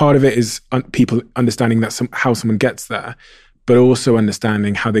part of it is people understanding that how someone gets there, but also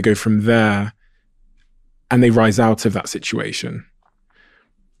understanding how they go from there and they rise out of that situation.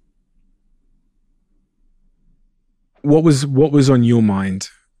 What was on your mind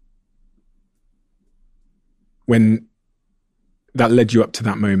when that led you up to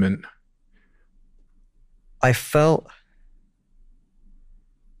that moment? I felt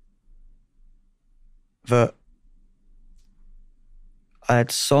that I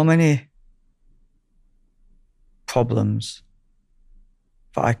had so many problems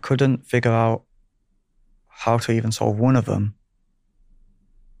that I couldn't figure out how to even solve one of them.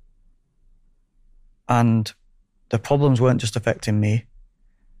 And the problems weren't just affecting me,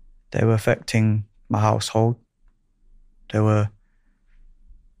 they were affecting my household. They were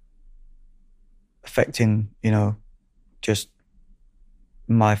affecting, just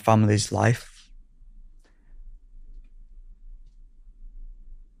my family's life.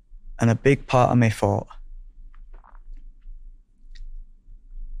 And a big part of me thought,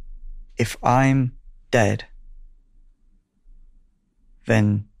 if I'm dead,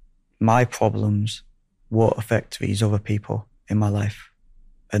 then my problems won't affect these other people in my life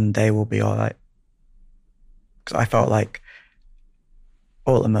and they will be all right. Because I felt like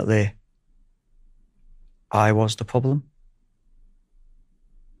ultimately I was the problem.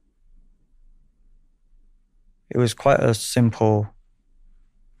 It was quite a simple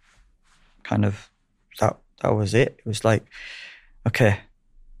kind of, that was it. It was like, okay,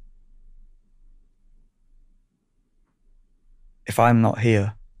 if I'm not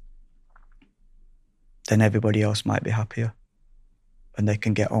here, then everybody else might be happier and they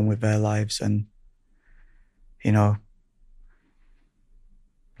can get on with their lives. And,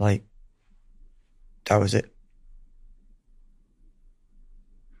 that was it.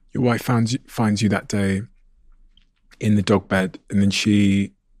 Your wife finds you that day in the dog bed, and then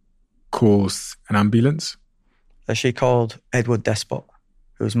she calls an ambulance. She called Edward Despot,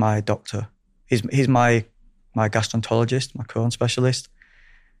 who's my doctor. He's my gastroenterologist, my Crohn specialist.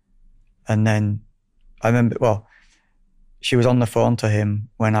 And then I remember, she was on the phone to him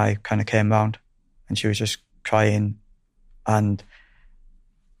when I kind of came round, and she was just crying. And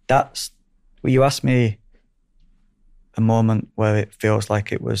you asked me a moment where it feels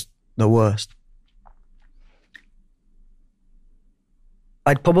like it was the worst.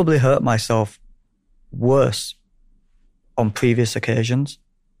 I'd probably hurt myself worse on previous occasions,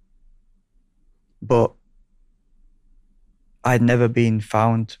 but I'd never been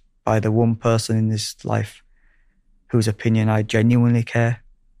found by the one person in this life whose opinion I genuinely care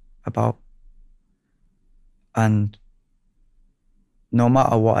about. And no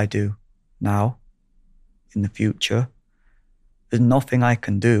matter what I do now, in the future, there's nothing I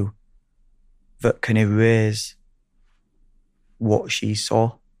can do that can erase what she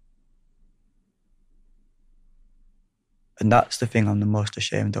saw. And that's the thing I'm the most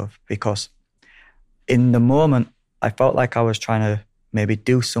ashamed of, because in the moment, I felt like I was trying to maybe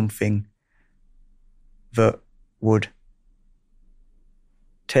do something that would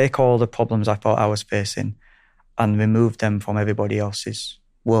take all the problems I thought I was facing and remove them from everybody else's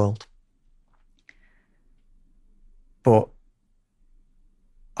world. But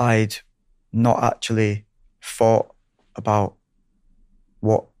I'd not actually thought about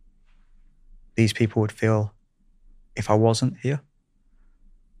what these people would feel if I wasn't here.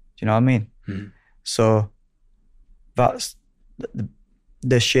 Do you know what I mean? Mm. So that's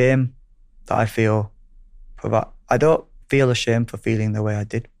the shame that I feel for that. I don't feel ashamed for feeling the way I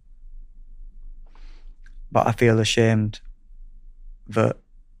did, but I feel ashamed that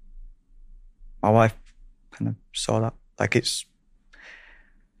my wife kind of saw that. Like it's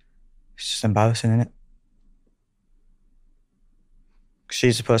just embarrassing, isn't it?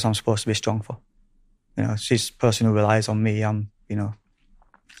 She's the person I'm supposed to be strong for. You know, she's the person who relies on me. I'm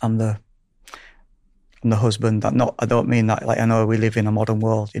the husband. I don't mean that. Like, I know we live in a modern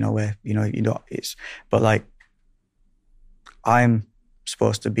world, where but like, I'm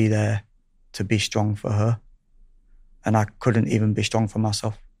supposed to be there to be strong for her, and I couldn't even be strong for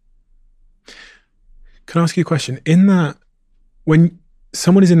myself. Can I ask you a question? In that, when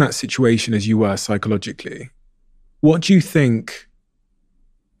someone is in that situation as you were psychologically, what do you think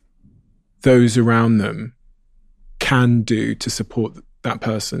those around them can do to support that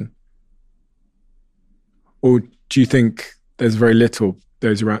person? Or do you think there's very little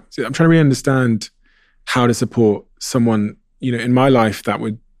those around? I'm trying to really understand how to support someone, in my life that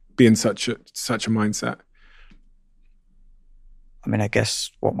would be in such a mindset. I mean, I guess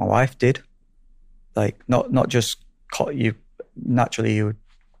what my wife did, like not just call you, naturally you would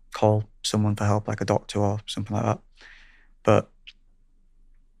call someone for help, like a doctor or something like that. But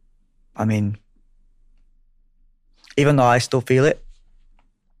I mean, even though I still feel it,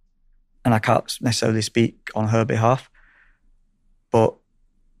 and I can't necessarily speak on her behalf, but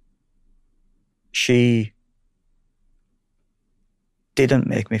she didn't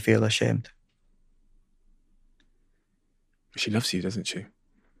make me feel ashamed. She loves you, doesn't she?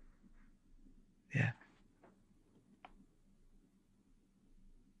 Yeah.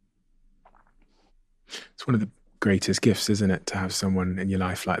 It's one of the greatest gifts, isn't it, to have someone in your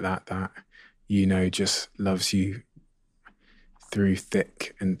life like that just loves you through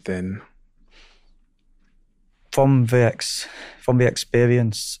thick and thin. From the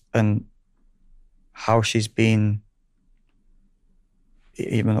experience and how she's been,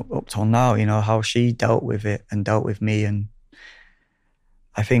 even up till now, how she dealt with it and dealt with me, and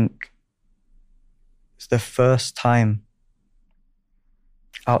I think it's the first time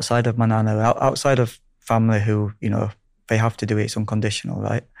outside of my nana, outside of family who, they have to do it, it's unconditional,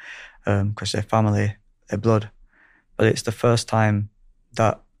 right? Because they're family, they're blood. But it's the first time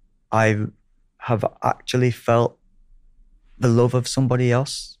that I have actually felt the love of somebody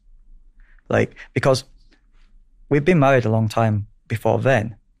else. Like, because we've been married a long time before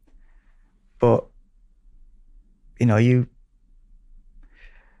then, but, you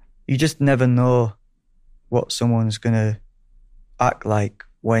just never know what someone's going to act like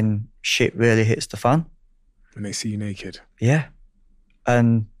when shit really hits the fan. When they see you naked. Yeah.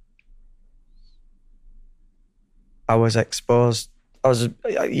 And I was exposed.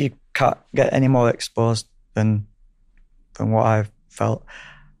 You can't get any more exposed than what I've felt.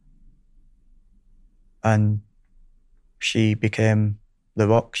 And she became the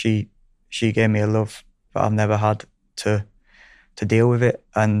rock. She gave me a love that I've never had to deal with it.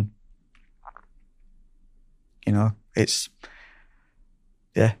 And,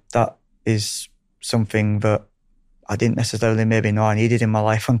 that is something that I didn't necessarily maybe know I needed in my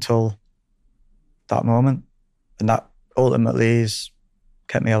life until that moment. And that ultimately has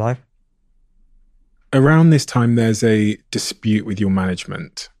kept me alive. Around this time, there's a dispute with your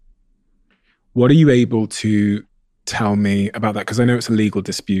management. What are you able to tell me about that? Because I know it's a legal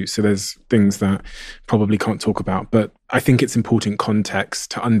dispute, so there's things that probably can't talk about. But I think it's important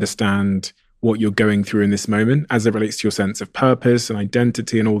context to understand what you're going through in this moment as it relates to your sense of purpose and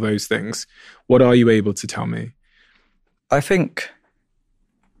identity and all those things? What are you able to tell me? I think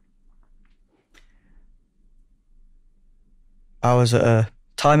I was at a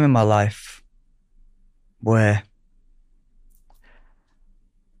time in my life where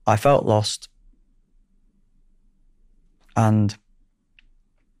I felt lost, and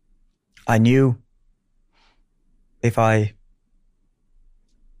I knew if I,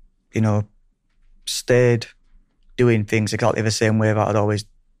 stayed doing things exactly the same way that I'd always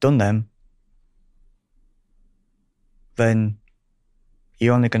done them, then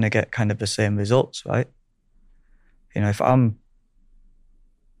you're only going to get kind of the same results, right? If I'm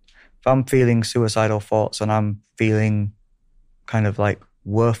feeling suicidal thoughts and I'm feeling kind of like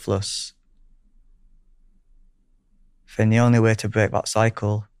worthless, then the only way to break that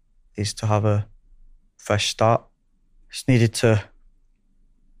cycle is to have a fresh start. Just needed to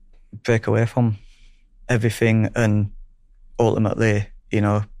break away from everything, and ultimately,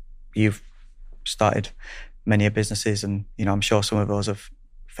 you've started many businesses, and I'm sure some of those have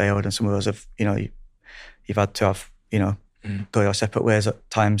failed, and some of those have, you've had to have, go your separate ways at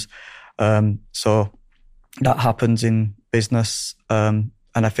times. So that happens in business, and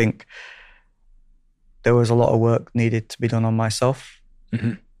I think there was a lot of work needed to be done on myself,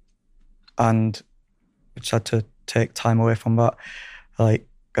 and I just had to take time away from that. I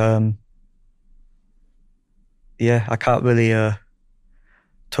can't really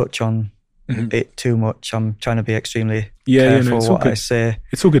touch on it too much. I'm trying to be extremely careful what I say.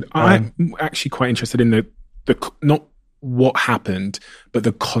 It's all good. I'm actually quite interested in the not what happened, but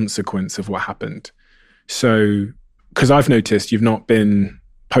the consequence of what happened. So, because I've noticed you've not been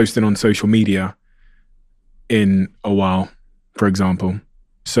posting on social media in a while, for example.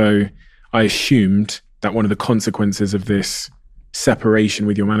 So I assumed that one of the consequences of this separation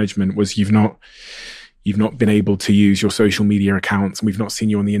with your management was you've not been able to use your social media accounts, and we've not seen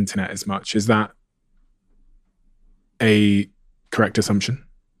you on the internet as much. Is that a correct assumption?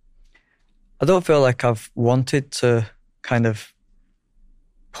 I don't feel like I've wanted to kind of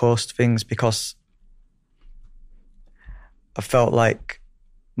post things because I felt like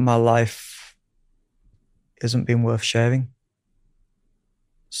my life isn't been worth sharing.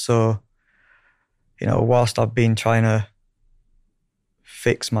 So, whilst I've been trying to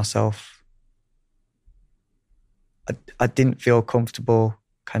fix myself, I didn't feel comfortable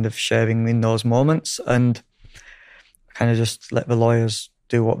kind of sharing in those moments, and kind of just let the lawyers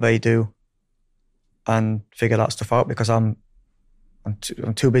do what they do and figure that stuff out, because I'm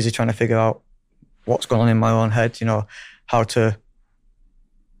too busy trying to figure out what's going on in my own head, how to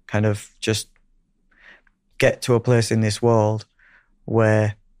kind of just get to a place in this world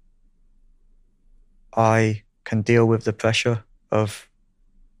where I can deal with the pressure of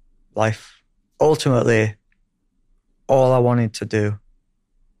life. Ultimately, all I wanted to do,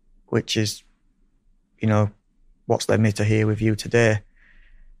 which is, what's led me to here with you today,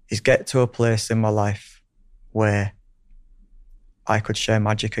 is get to a place in my life where I could share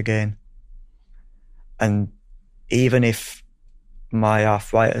magic again. And even if my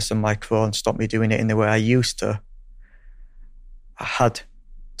arthritis and my Crohn stopped me doing it in the way I used to, I had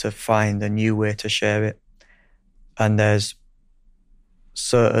to find a new way to share it. And there's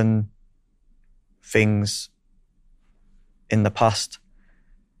certain things in the past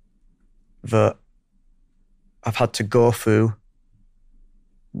that I've had to go through,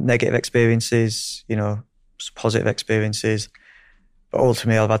 negative experiences, positive experiences, but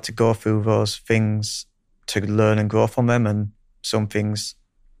ultimately I've had to go through those things to learn and grow from them, and some things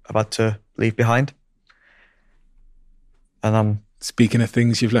I've had to leave behind. And I'm... Speaking of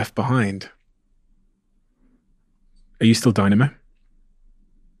things you've left behind, are you still Dynamo? I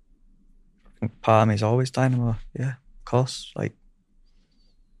think part of me is always Dynamo, yeah, of course. But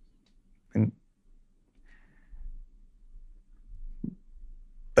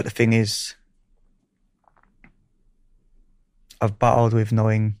the thing is, I've battled with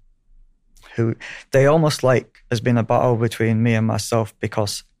knowing who... They almost has been a battle between me and myself,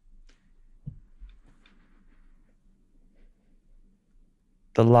 because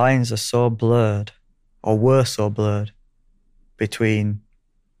the lines are so blurred, or were so blurred, between,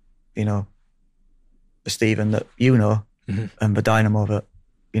 the Stephen that and the Dynamo that,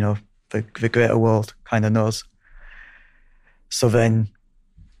 the greater world kind of knows. So then,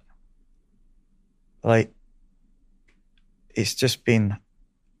 it's just been...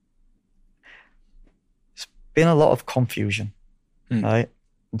 It's been a lot of confusion, right?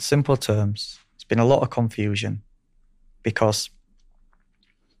 In simple terms, it's been a lot of confusion, because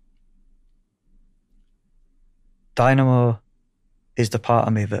Dynamo is the part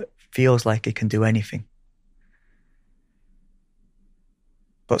of me that feels like he can do anything.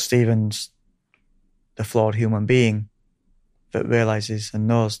 But Stephen's the flawed human being that realizes and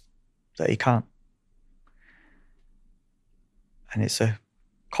knows that he can't. And it's a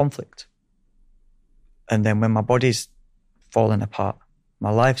conflict. And then when my body's falling apart, my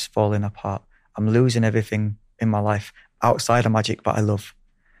life's falling apart, I'm losing everything in my life outside of magic that I love,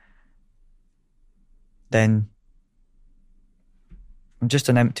 then I'm just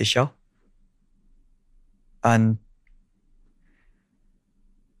an empty shell. And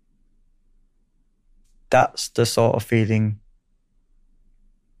that's the sort of feeling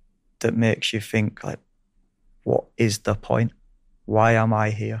that makes you think, like, what is the point? Why am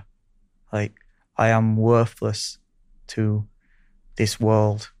I here? Like, I am worthless to this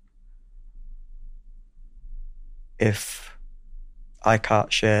world if I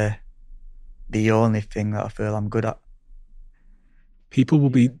can't share the only thing that I feel I'm good at. People will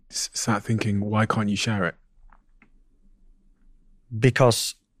be sat thinking, why can't you share it?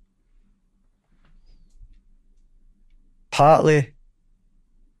 Because partly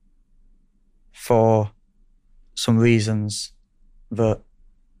for some reasons that,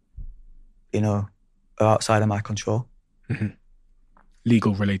 you know, are outside of my control. Mm-hmm.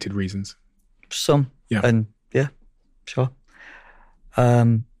 Legal related reasons. Some. Yeah. And yeah, sure.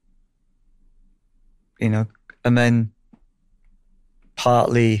 You know, and then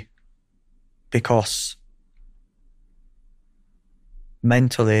partly because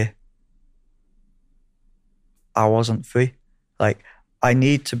mentally I wasn't free. Like, I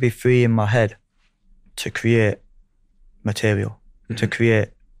need to be free in my head to create material, to create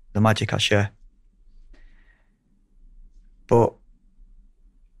the magic I share. But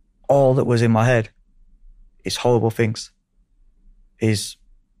all that was in my head is horrible things, is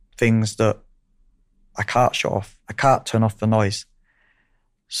things that I can't shut off. I can't turn off the noise.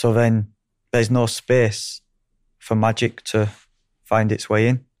 So then there's no space for magic to find its way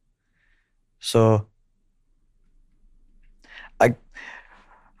in. So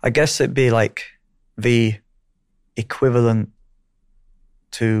I guess it'd be like the equivalent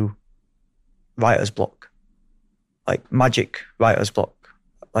to writer's block, like magic writer's block.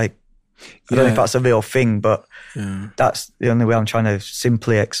 Like, I don't know if that's a real thing, but that's the only way I'm trying to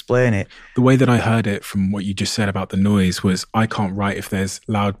simply explain it. The way that I heard it from what you just said about the noise was, I can't write if there's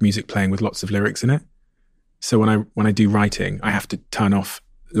loud music playing with lots of lyrics in it. So when I do writing, I have to turn off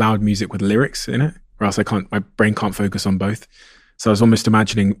loud music with lyrics in it, or else my brain can't focus on both. So I was almost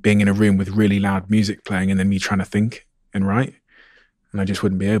imagining being in a room with really loud music playing and then me trying to think and write, and I just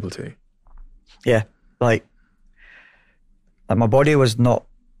wouldn't be able to. Yeah, like my body was not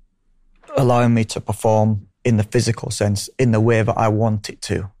allowing me to perform in the physical sense, in the way that I want it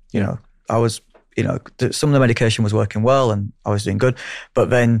to. You know, I was, you know, some of the medication was working well and I was doing good,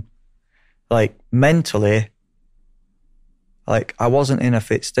 but then, like, mentally, like, I wasn't in a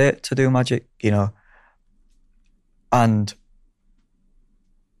fit state to do magic, you know, and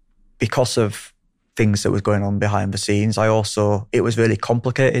because of things that was going on behind the scenes, it was really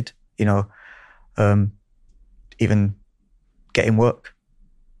complicated, you know, even getting work.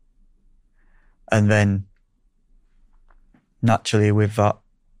 And then naturally with that,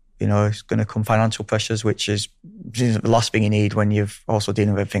 you know, it's going to come financial pressures, which is the last thing you need when you've also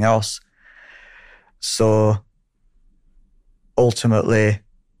dealing with everything else. So ultimately,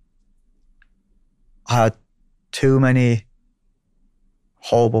 I had too many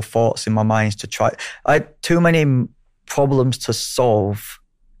horrible thoughts in my mind to try. I had too many problems to solve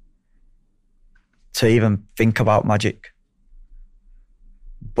to even think about magic.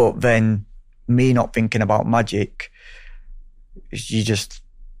 But then me not thinking about magic,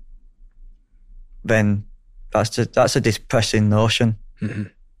 then that's a depressing notion. Mm-hmm.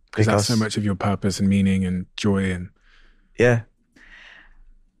 Because that's so much of your purpose and meaning and joy. And yeah.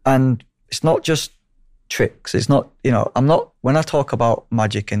 And it's not just tricks. It's not, you know, when I talk about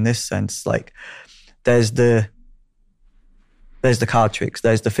magic in this sense, like, there's the card tricks,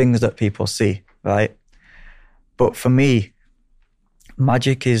 there's the things that people see, right? But for me,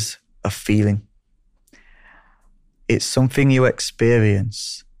 magic is a feeling. It's something you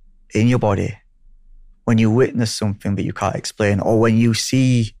experience in your body when you witness something that you can't explain, or when you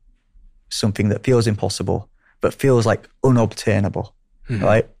see something that feels impossible but feels like unobtainable,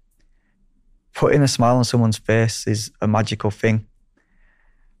 right? Putting a smile on someone's face is a magical thing.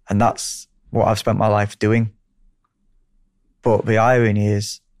 And that's what I've spent my life doing. But the irony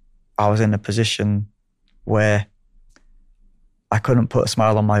is, I was in a position where I couldn't put a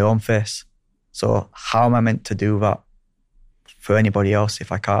smile on my own face. So how am I meant to do that for anybody else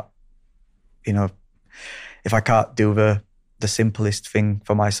if I can't, you know, if I can't do the the simplest thing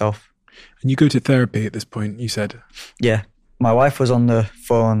for myself. And you go to therapy at this point, you said? Yeah. My wife was on the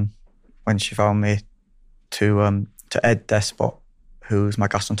phone when she found me to Ed Despot, who's my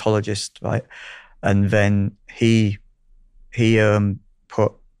gastroenterologist, right? And then he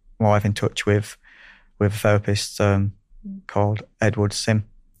put my wife in touch with a therapist called Edward Sim.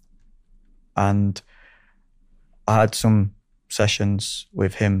 And I had some sessions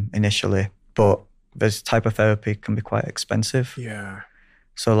with him initially, but this type of therapy can be quite expensive. Yeah.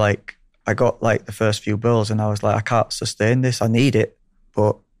 So like I got like the first few bills and I was like, I can't sustain this. I need it.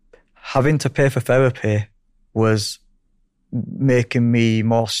 But having to pay for therapy was making me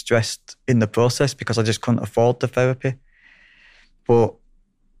more stressed in the process because I just couldn't afford the therapy. But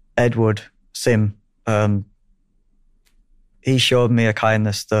Edward Sim, he showed me a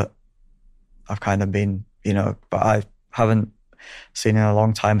kindness that I've kind of been, but I haven't seen in a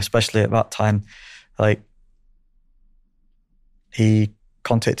long time, especially at that time. Like, he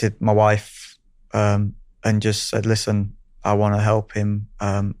contacted my wife and just said, listen, I want to help him.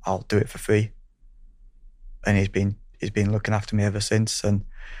 I'll do it for free. And he's been looking after me ever since. And,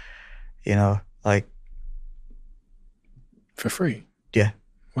 like... For free? Yeah.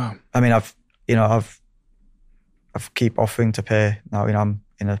 Wow. I mean, I've keep offering to pay now. I'm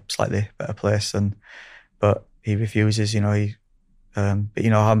in a slightly better place, but he refuses. I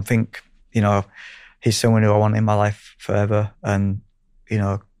think he's someone who I want in my life forever, and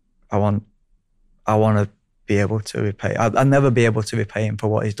I want to be able to repay. I'll never be able to repay him for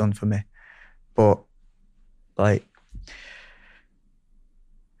what he's done for me, but like,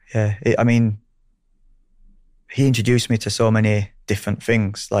 yeah. He introduced me to so many different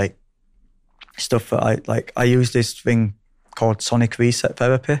things, like stuff that I use this thing called sonic reset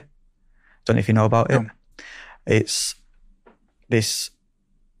therapy. Don't know if you know about it. It's this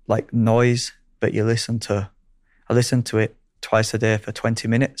like noise that you listen to. I listen to it twice a day for 20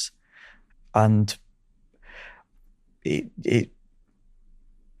 minutes, and it's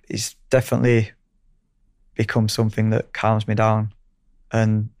definitely become something that calms me down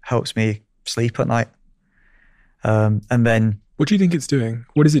and helps me sleep at night. And then... What do you think it's doing?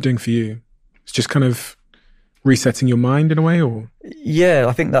 What is it doing for you? It's just kind of resetting your mind in a way, or? Yeah,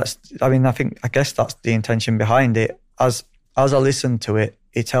 I guess that's the intention behind it. As I listen to it,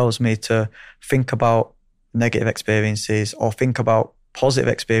 it tells me to think about negative experiences or think about positive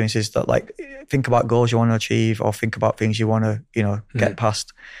experiences, that like, think about goals you want to achieve or think about things you want to, get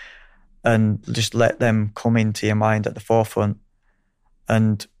past, and just let them come into your mind at the forefront.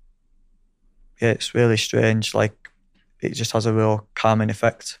 And yeah, it's really strange. Like, it just has a real calming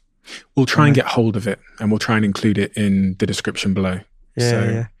effect. We'll try and get hold of it, and we'll try and include it in the description below.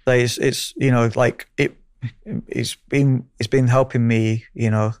 Yeah. Like it's been helping me.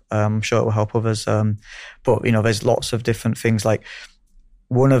 I'm sure it will help others. But there's lots of different things. Like,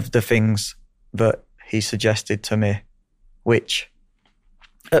 one of the things that he suggested to me, which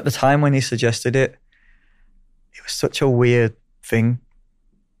at the time when he suggested it, it was such a weird thing,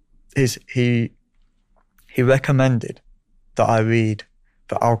 is he recommended that I read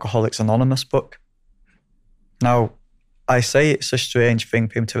the Alcoholics Anonymous book. Now, I say it's a strange thing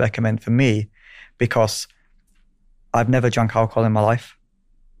for him to recommend for me because I've never drank alcohol in my life.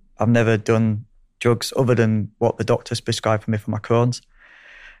 I've never done drugs other than what the doctors prescribed for me for my Crohn's.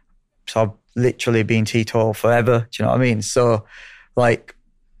 So I've literally been teetotal forever. Do you know what I mean? So, like,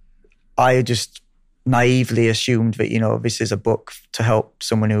 I just naively assumed that, this is a book to help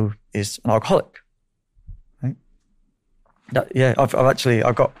someone who is an alcoholic. Right?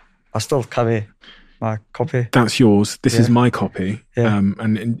 I still carry my copy. That's yours. This is my copy. Yeah.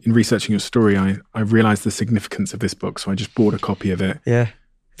 And in researching your story, I realised the significance of this book, so I just bought a copy of it. Yeah.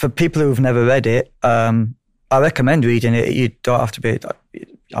 For people who've never read it, I recommend reading it. You don't have to be,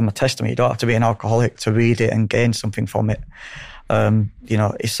 I'm a testament, you don't have to be an alcoholic to read it and gain something from it.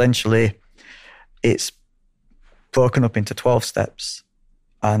 Essentially, it's broken up into 12 steps,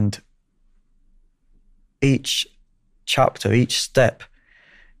 and each chapter, each step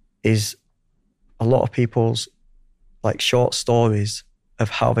is a lot of people's like short stories of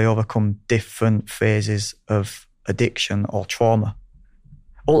how they overcome different phases of addiction or trauma.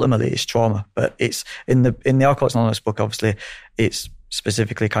 Ultimately, it's trauma, but it's in the Alcoholics Anonymous book. Obviously, it's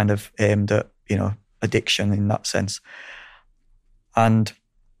specifically kind of aimed at addiction in that sense. And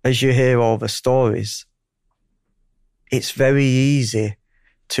as you hear all the stories, it's very easy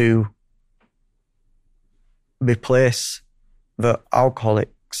to replace the alcoholic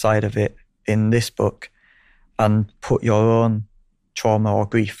side of it in this book and put your own trauma or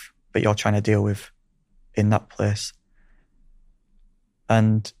grief that you're trying to deal with in that place.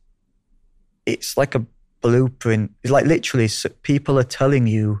 And it's like blueprint. It's like literally people are telling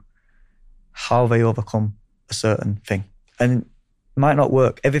you how they overcome a certain thing. And it might not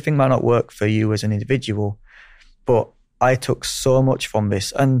work. Everything might not work for you as an individual, but I took so much from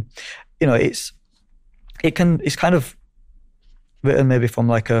this. And, you know, it's kind of written maybe from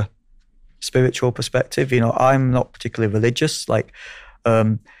like a spiritual perspective. You know, I'm not particularly religious,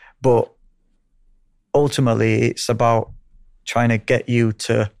 but ultimately it's about trying to get you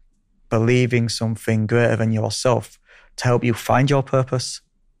to believing something greater than yourself to help you find your purpose.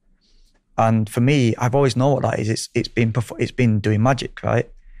 And for me, I've always known what that is. It's been doing magic, right?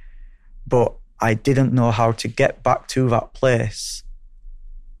 But I didn't know how to get back to that place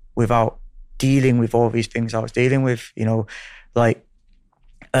without dealing with all these things I was dealing with, you know, like,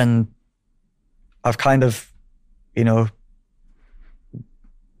 and I've kind of, you know,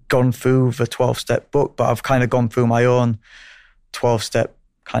 gone through the 12-step book, but I've kind of gone through my own 12-step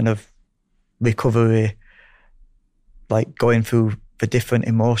kind of recovery, like going through the different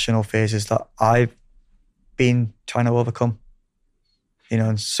emotional phases that I've been trying to overcome. You know,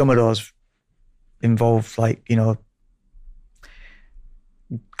 and some of those involve like, you know,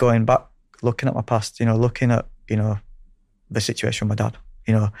 going back, looking at my past, you know, looking at, you know, the situation with my dad,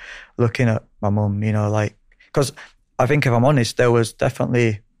 you know, looking at my mum, you know, like, because I think if I'm honest, there's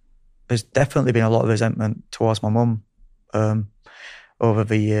definitely been a lot of resentment towards my mum over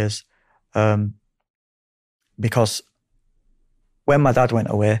the years, because when my dad went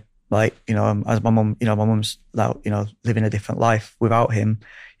away, like, you know, as my mum, you know, my mum's now, you know, living a different life without him,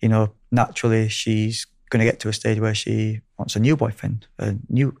 you know, naturally she's going to get to a stage where she wants a new boyfriend, a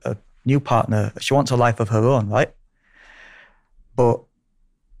new partner. She wants a life of her own, right? But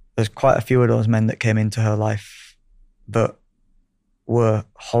there's quite a few of those men that came into her life that were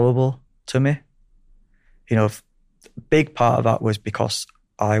horrible to me. You know, a big part of that was because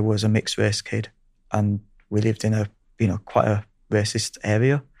I was a mixed race kid and we lived in a, you know, quite a racist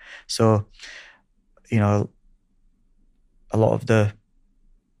area. So, you know, a lot of the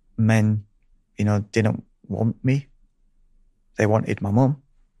men, you know, didn't want me. They wanted my mum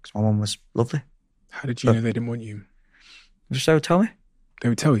because my mum was lovely. How did you know they didn't want you? Just they would tell me. They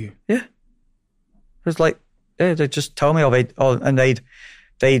would tell you? Yeah. It was like, yeah, they'd just tell me, and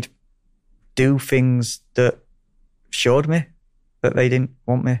they'd do things that showed me that they didn't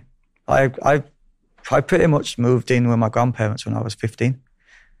want me. I pretty much moved in with my grandparents when I was 15.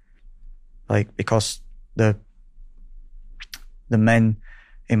 Like, because the men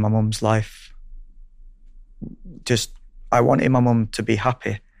in my mum's life, just, I wanted my mum to be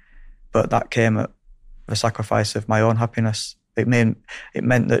happy, but that came at the sacrifice of my own happiness. It meant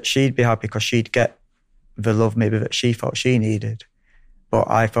that she'd be happy because she'd get the love maybe that she thought she needed,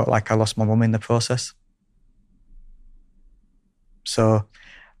 but I felt like I lost my mum in the process. So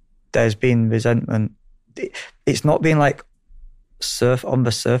there's been resentment. It's not been like on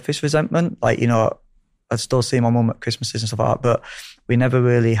the surface resentment, like, you know, I'd still see my mum at Christmases and stuff like that, but we never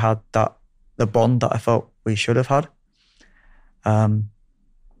really had the bond that I felt we should have had.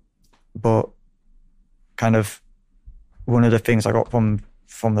 But kind of one of the things I got from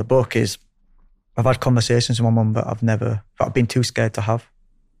the book is I've had conversations with my mum that I've been too scared to have.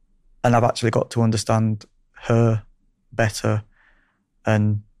 And I've actually got to understand her better.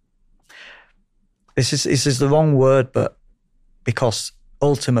 And this is the wrong word, but because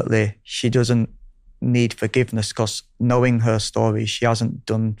ultimately she doesn't need forgiveness, because knowing her story, she hasn't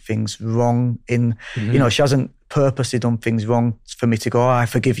done things wrong you know, she hasn't purposely done things wrong for me to go, I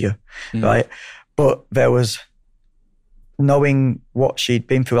forgive you, right? But there was knowing what she'd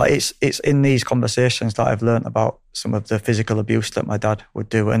been through. Like, it's in these conversations that I've learned about some of the physical abuse that my dad would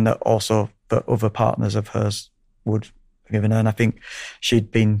do, and that also that other partners of hers would have given her. And I think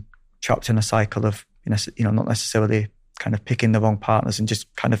she'd been trapped in a cycle of, you know, not necessarily kind of picking the wrong partners and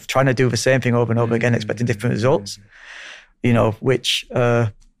just kind of trying to do the same thing over and over again, expecting different results, you know, which,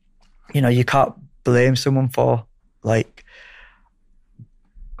 you know, you can't blame someone for. Like,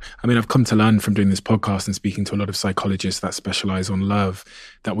 I mean, I've come to learn from doing this podcast and speaking to a lot of psychologists that specialize on love,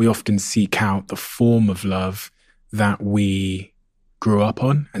 that we often seek out the form of love that we grew up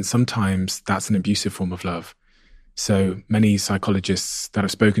on. And sometimes that's an abusive form of love. So many psychologists that I've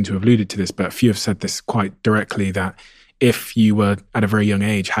spoken to have alluded to this, but a few have said this quite directly, that if you were at a very young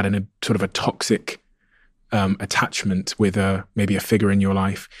age, had a sort of a toxic attachment with maybe a figure in your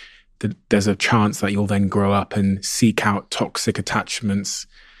life, that there's a chance that you'll then grow up and seek out toxic attachments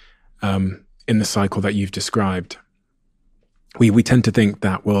in the cycle that you've described. We tend to think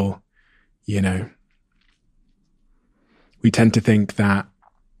that, well, you know, we tend to think that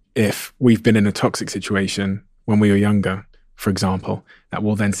if we've been in a toxic situation when we were younger, for example, that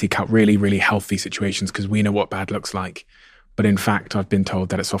will then seek out really, really healthy situations because we know what bad looks like. But in fact, I've been told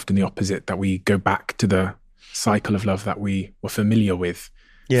that it's often the opposite, that we go back to the cycle of love that we were familiar with.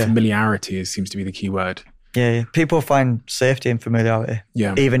 Yeah. Familiarity seems to be the key word. Yeah. People find safety in familiarity.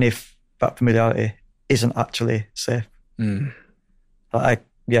 Yeah. Even if that familiarity isn't actually safe. I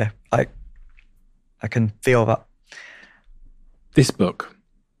can feel that. This book,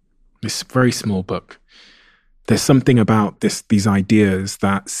 this very small book, there's something about these ideas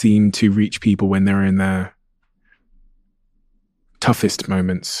that seem to reach people when they're in their toughest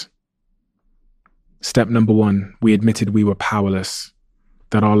moments. Step number 1, we admitted we were powerless,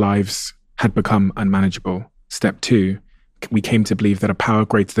 that our lives had become unmanageable. Step 2, we came to believe that a power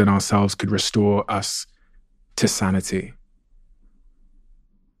greater than ourselves could restore us to sanity.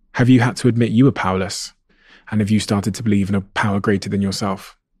 Have you had to admit you were powerless? And have you started to believe in a power greater than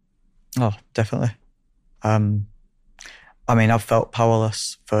yourself? Oh, definitely. I've felt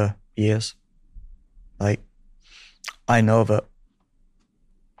powerless for years. Like, I know that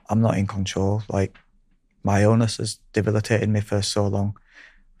I'm not in control. Like, my illness has debilitated me for so long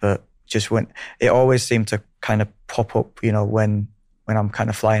that just when it always seemed to kind of pop up, when I'm kind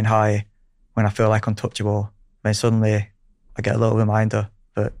of flying high, when I feel like untouchable, then suddenly I get a little reminder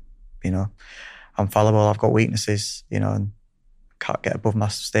that, I'm fallible, I've got weaknesses, and can't get above my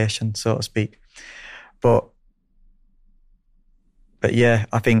station, so to speak. But yeah,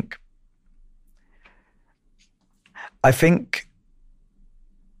 I think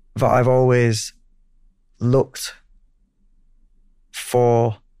that I've always looked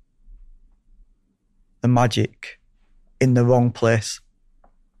for the magic in the wrong place.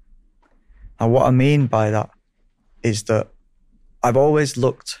 And what I mean by that is that I've always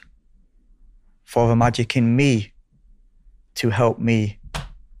looked for the magic in me to help me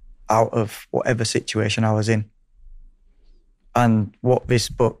out of whatever situation I was in. And what this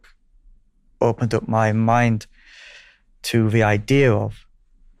book opened up my mind to the idea of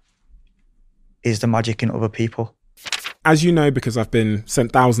is the magic in other people. As you know, because I've been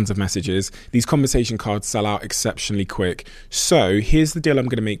sent thousands of messages, these conversation cards sell out exceptionally quick. So here's the deal I'm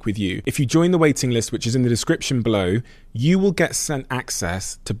going to make with you. If you join the waiting list, which is in the description below, you will get sent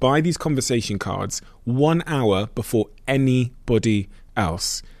access to buy these conversation cards 1 hour before anybody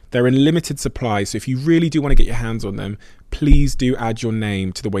else. They're in limited supply, so if you really do want to get your hands on them, please do add your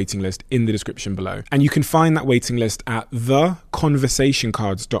name to the waiting list in the description below. And you can find that waiting list at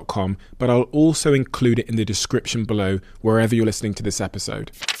theconversationcards.com, but I'll also include it in the description below wherever you're listening to this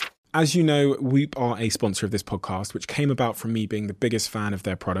episode. As you know, Whoop are a sponsor of this podcast, which came about from me being the biggest fan of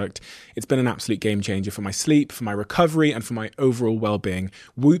their product. It's been an absolute game changer for my sleep, for my recovery, and for my overall well-being.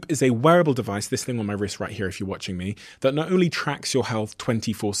 Whoop is a wearable device, this thing on my wrist right here if you're watching me, that not only tracks your health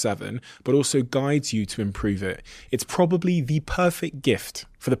 24/7, but also guides you to improve it. It's probably the perfect gift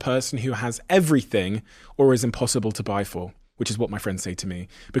for the person who has everything or is impossible to buy for, which is what my friends say to me,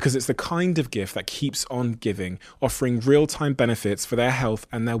 because it's the kind of gift that keeps on giving, offering real-time benefits for their health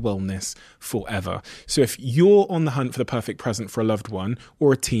and their wellness forever. So if you're on the hunt for the perfect present for a loved one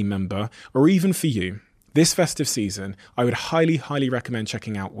or a team member, or even for you, this festive season, I would highly, highly recommend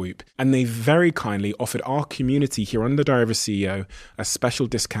checking out Whoop. And they very kindly offered our community here on the Diary of a CEO a special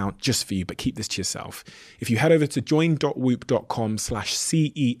discount just for you, but keep this to yourself. If you head over to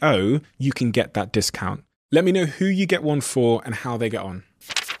join.whoop.com/CEO, you can get that discount. Let me know who you get one for and how they get on.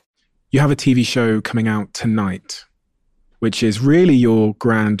 You have a TV show coming out tonight, which is really your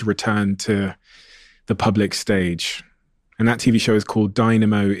grand return to the public stage. And that TV show is called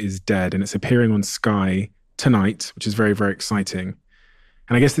Dynamo is Dead, and it's appearing on Sky tonight, which is very, very exciting.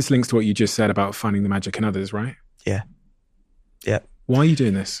 And I guess this links to what you just said about finding the magic in others, right? Yeah. Yeah. Why are you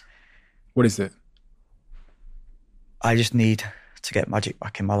doing this? What is it? I just need to get magic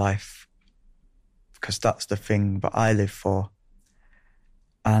back in my life, because that's the thing that I live for.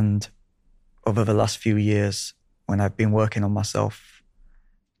 And over the last few years, when I've been working on myself,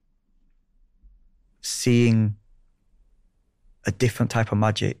 seeing a different type of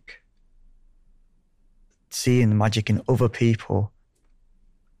magic, seeing the magic in other people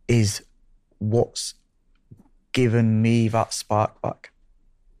is what's given me that spark back.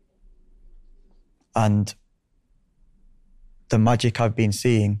 And the magic I've been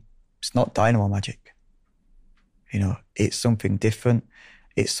seeing, it's not Dynamo magic. It's something different.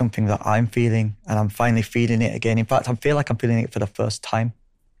 It's something that I'm feeling, and I'm finally feeling it again. In fact, I feel like I'm feeling it for the first time.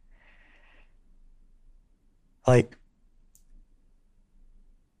 Like,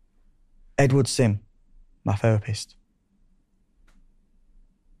 Edward Sim, my therapist,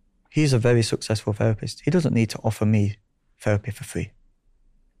 he's a very successful therapist. He doesn't need to offer me therapy for free.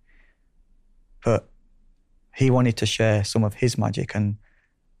 But he wanted to share some of his magic, and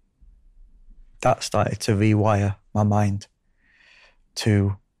that started to rewire my mind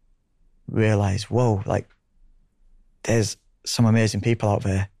to realize, whoa, like there's some amazing people out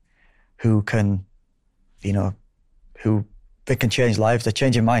there who can, you know, who they can change lives. They're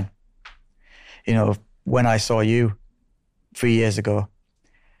changing mine. You know, when I saw you 3 years ago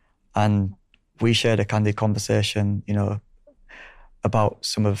and we shared a candid conversation, you know, about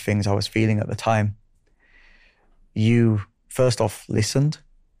some of the things I was feeling at the time, you first off listened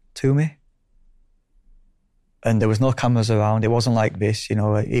to me. And there was no cameras around. It wasn't like this, you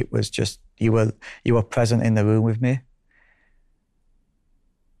know, it was just, you were present in the room with me.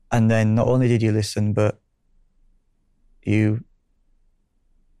 And then not only did you listen, but you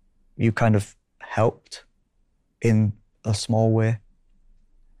kind of helped in a small way.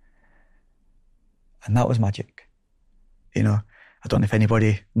 And that was magic. You know, I don't know if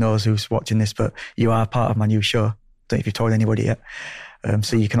anybody knows who's watching this, but you are part of my new show. Don't know if you've told anybody yet.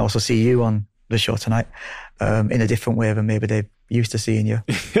 So you can also see you on the show tonight in a different way than maybe they're used to seeing you.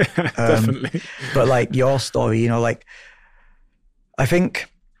 Definitely. But like your story, you know, like I think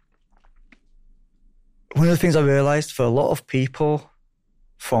one of the things I realised for a lot of people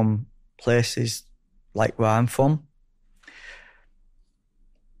from places like where I'm from,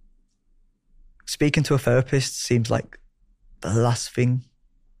 speaking to a therapist seems like the last thing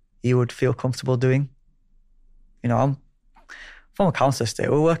you would feel comfortable doing. You know, I'm from a council estate,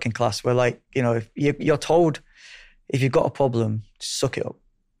 we're working class. We're like, you know, if you're told if you've got a problem, suck it up.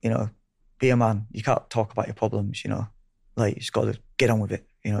 You know, be a man. You can't talk about your problems, you know. Like, you just got to get on with it,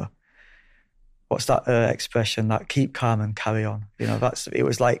 you know. What's that expression? That keep calm and carry on. You know,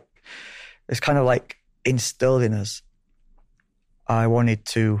 it's kind of like instilled in us. I wanted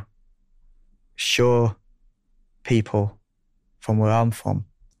to show people from where I'm from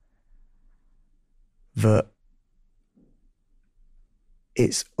that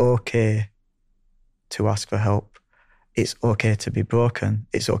it's okay to ask for help. It's okay to be broken.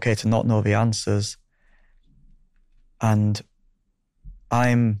 It's okay to not know the answers. And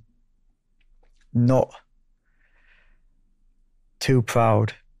I'm not too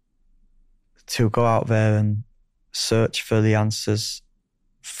proud to go out there and search for the answers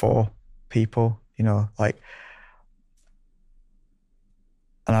for people, you know, like,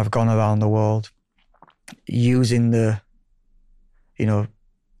 and I've gone around the world using the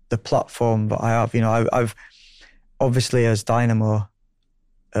platform that I have. You know, I've obviously, as Dynamo,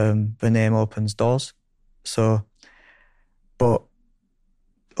 the name opens doors. So, but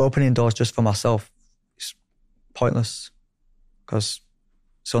opening doors just for myself is pointless because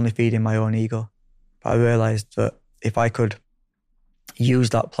it's only feeding my own ego. But I realised that if I could use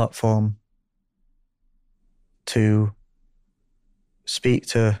that platform to speak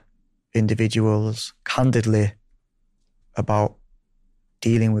to individuals candidly about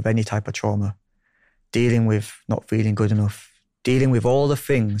dealing with any type of trauma, dealing with not feeling good enough, dealing with all the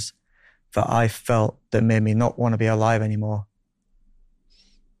things that I felt that made me not want to be alive anymore,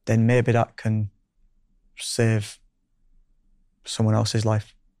 then maybe that can save someone else's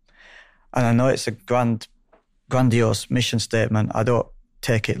life. And I know it's a grandiose mission statement. I don't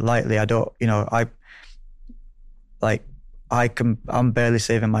take it lightly. I don't, you know, I'm barely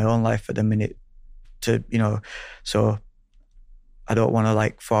saving my own life at the minute to, you know, so I don't want to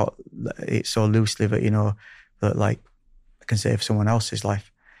like thought it so loosely that, you know, that like I can save someone else's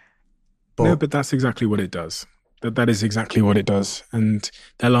life. But that's exactly what it does. That is exactly what it does. And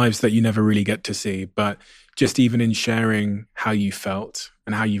they're lives that you never really get to see. But just even in sharing how you felt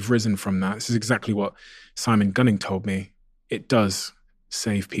and how you've risen from that, this is exactly what Simon Gunning told me. It does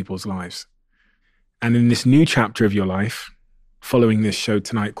save people's lives. And in this new chapter of your life, following this show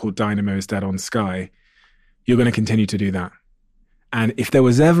tonight called Dynamo is Dead on Sky, you're going to continue to do that. And if there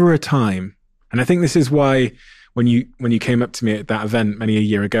was ever a time, and I think this is why when you came up to me at that event many a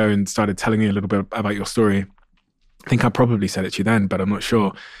year ago and started telling me a little bit about your story, I think I probably said it to you then, but I'm not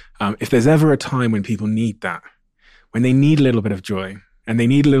sure. If there's ever a time when people need that, when they need a little bit of joy and they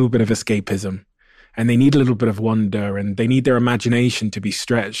need a little bit of escapism and they need a little bit of wonder and they need their imagination to be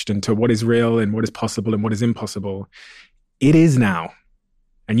stretched into what is real and what is possible and what is impossible, it is now.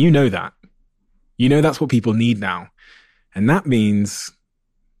 And you know that. You know that's what people need now. And that means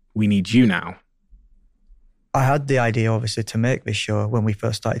we need you now. I had the idea, obviously, to make this show when we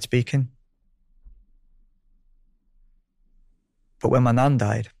first started speaking. But when my nan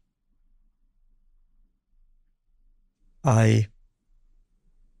died, I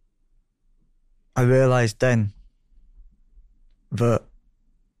realised then that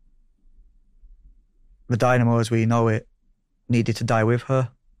the Dynamo as we know it needed to die with her.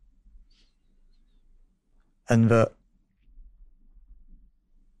 And that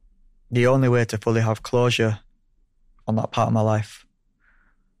the only way to fully have closure on that part of my life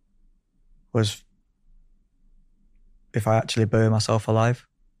was if I actually bury myself alive.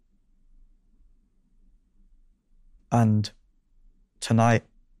 And tonight,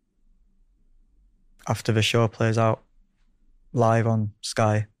 after the show plays out live on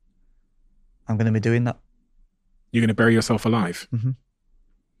Sky, I'm going to be doing that. You're going to bury yourself alive? Mm-hmm.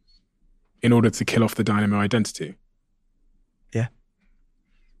 In order to kill off the Dynamo identity? Yeah.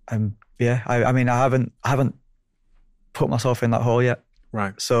 I mean, I haven't put myself in that hole yet.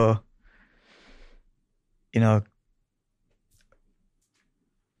 Right. So, you know,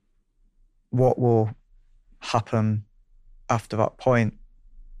 what will happen after that point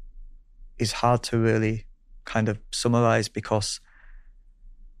is hard to really kind of summarize, because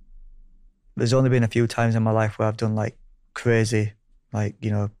there's only been a few times in my life where I've done like crazy, like, you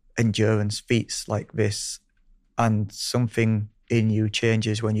know, endurance feats like this, and something in you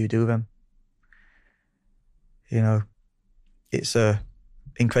changes when you do them. You know, it's a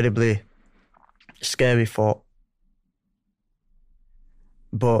incredibly scary thought,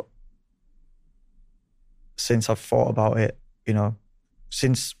 but since I've thought about it, you know,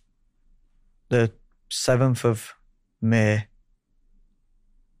 since the 7th of May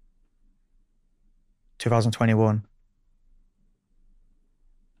 2021,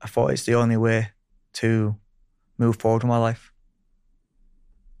 I thought it's the only way to move forward with my life.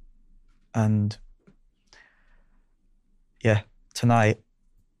 And yeah, tonight,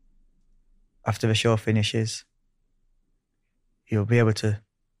 after the show finishes, you'll be able to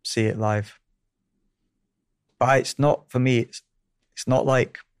see it live. But it's not, for me, it's not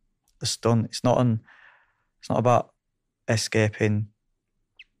like a stunt. It's not about escaping.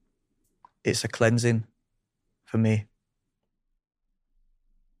 It's a cleansing for me.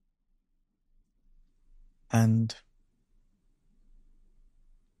 And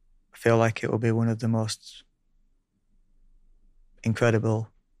I feel like it will be one of the most incredible,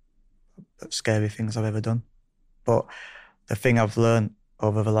 scary things I've ever done. But the thing I've learned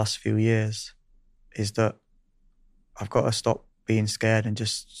over the last few years is that I've got to stop being scared and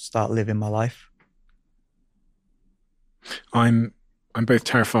just start living my life. I'm both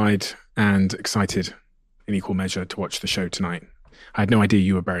terrified and excited in equal measure to watch the show tonight. I had no idea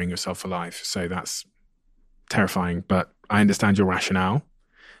you were burying yourself alive, so that's terrifying, but I understand your rationale,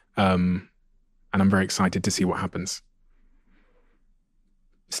 and I'm very excited to see what happens.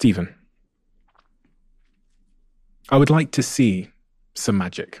 Stephen, I would like to see some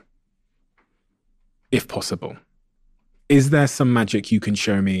magic, if possible. Is there some magic you can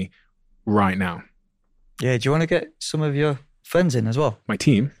show me right now? Yeah, do you want to get some of your friends in as well? My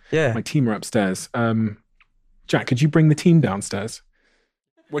team? Yeah. My team are upstairs. Jack, could you bring the team downstairs?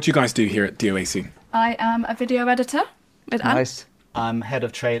 What do you guys do here at DOAC? I am a video editor with Anne. Nice. I'm head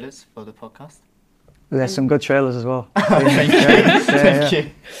of trailers for the podcast. There's some good trailers as well. Thank you. Thank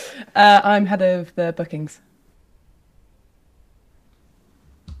you. I'm head of the bookings.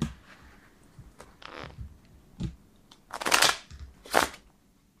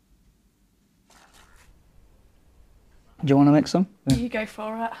 Do you want to mix some? You go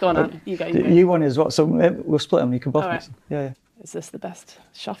for it. Go on, Anne. You go. You want is what? So we'll split them. You can both All mix right. them. Yeah. Is this the best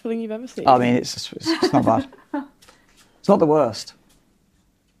shuffling you've ever seen? I mean, it's not bad. It's not the worst.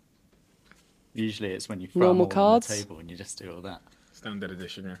 Usually it's when you throw Normal them all on cards? the table and you just do all that. Standard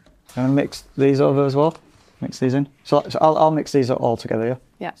edition, yeah. I'm gonna mix these over as well. Mix these in. So I'll mix these all together. Yeah.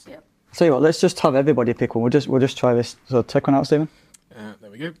 Yeah. Yep. I'll tell you what. Let's just have everybody pick one. We'll just try this. So take one out, Stephen. There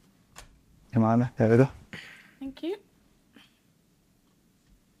we go. Come on, there we go. Thank you.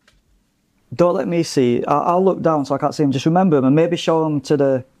 Don't let me see. I'll look down so I can't see them. Just remember them and maybe show them to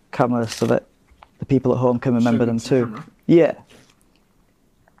the camera so that the people at home can remember them too. Yeah.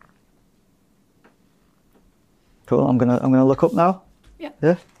 Cool. I'm gonna look up now. Yeah.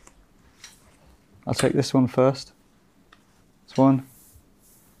 Yeah. I'll take this one first. It's 1,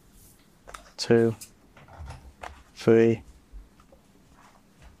 2, 3,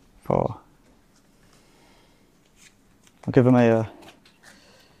 4. I'll give them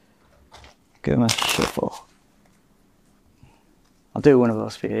a shuffle. I'll do one of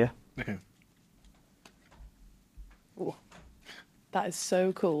those for you, yeah? Okay. Ooh, that is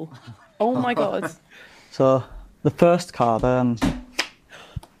so cool. Oh my god. So the first card,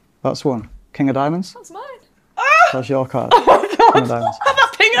 that's one. King of Diamonds. That's mine. That's your card. Oh my god. King of Diamonds. Have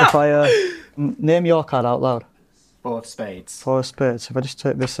that thing up. If I name your card out loud. 4 of spades. 4 of spades. If I just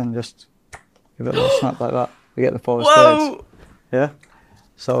take this and just give it a little snap like that, we get the 4 of Whoa. spades. Yeah.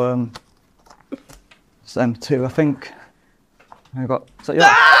 So it's them two. I think I got. Is that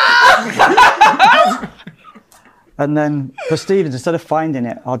yours? And then for Stevens, instead of finding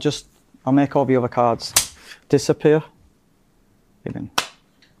it, I'll make all the other cards disappear. Even.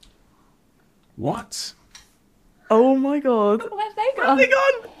 What? Oh my god. Where's they gone?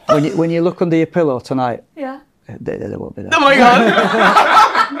 When you look under your pillow tonight, Yeah. they won't be there. Oh my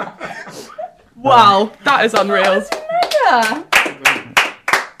god. Wow, that is unreal. Yeah.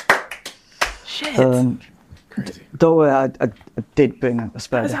 Shit. Don't worry, I did bring a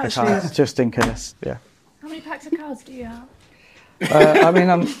spare That's deck of actually- cards just in case. Yeah. How many packs of cards do you have? I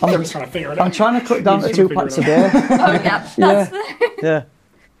mean, I'm trying to figure it out. I'm trying to cut down to He's 2 trying to packs a day. Oh, yeah. That's the... Yeah.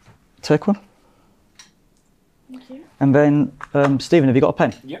 Take one. Thank you. And then, Stephen, have you got a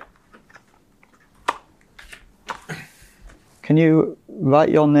pen? Yep. Can you write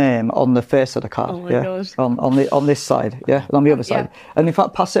your name on the face of the card? Oh my yeah? gosh. On this side, yeah? And on the other side. And in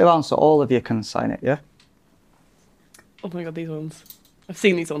fact, pass it around so all of you can sign it, yeah? Oh my god, these ones. I've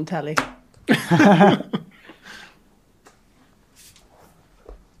seen these on telly.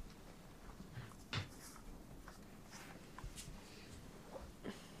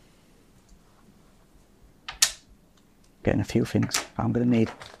 Getting a few things I'm going to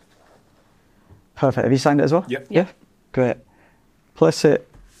need. Perfect. Have you signed it as well? Yep. Yeah? Great. Place it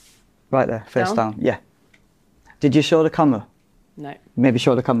right there, face Down? down. Yeah. Did you show the camera? No. Maybe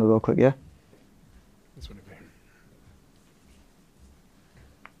show the camera real quick, yeah? This would have been.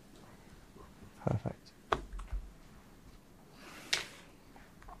 Perfect.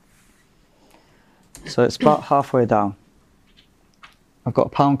 So it's about halfway down. I've got a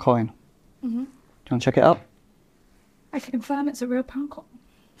 £1 coin. Do you want to check it out? I can confirm it's a real pound coin.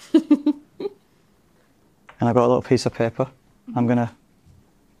 And I've got a little piece of paper. I'm going to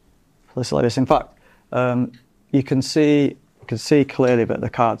place it like this. In fact, you can see clearly that the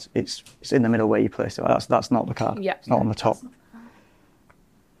cards, it's in the middle where you place it. That's not the card. Yeah. It's not on the top.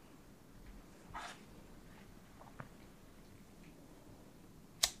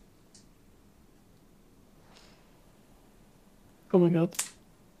 Oh my god.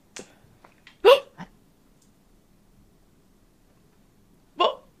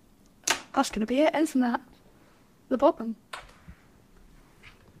 What? That's going to be it, isn't it? The bottom.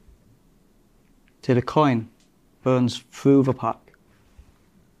 See, the coin burns through the pack.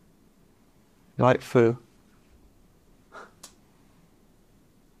 Right through.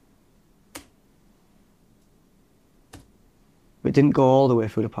 But it didn't go all the way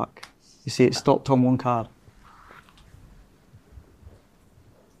through the pack. You see, it stopped on one card.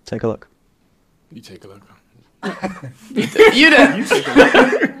 Take a look. You take a look. You do. You take a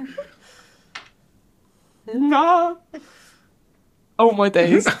look. Nah. Oh my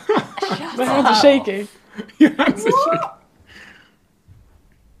days. My hands are shaking. Your hands are shaking.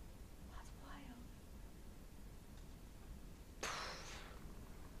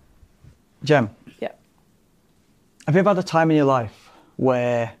 Jem, Yeah. have you ever had a time in your life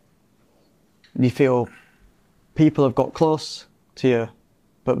where you feel people have got close to you,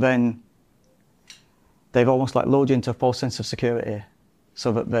 but then they've almost like lulled you into a false sense of security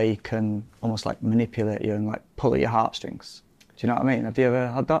so that they can almost like manipulate you and like pull at your heartstrings? Do you know what I mean? Have you ever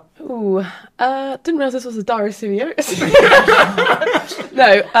had that? Ooh. Didn't realise this was a diary studio.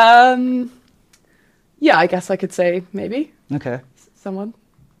 No. Yeah, I guess I could say maybe Okay. someone.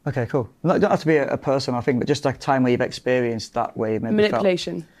 Okay, cool. It don't have to be a person, I think, but just like a time where you've experienced that way. Maybe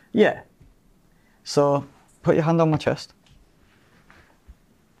Manipulation. Felt. Yeah. So put your hand on my chest.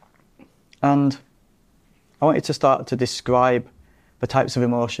 And I want you to start to describe the types of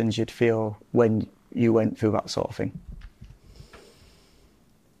emotions you'd feel when you went through that sort of thing.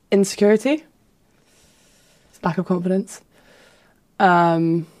 Insecurity. Lack of confidence.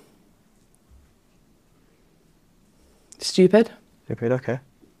 Stupid. Stupid, okay.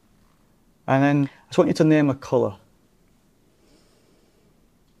 And then I just want you to name a colour.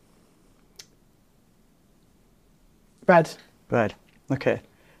 Red. Red. Okay.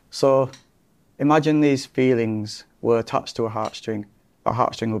 So imagine these feelings were attached to a heartstring. A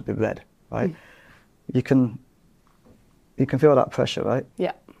heartstring would be red, right? You can feel that pressure, right?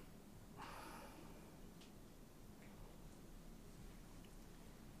 Yeah.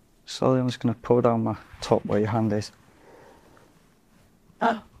 Slowly, I'm just going to pull down my top where your hand is.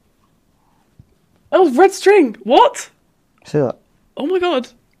 Oh, red string. What? See that? Oh my god.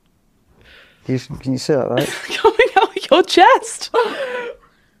 Can you see that, right? Coming out of your chest.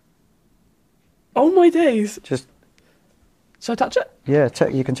 Oh my days. Just, Should I touch it? yeah,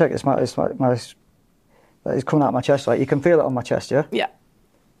 check. You can check it's that is coming out of my chest, right? You can feel it on my chest, yeah? Yeah.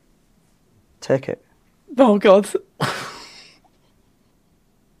 Take it. Oh god.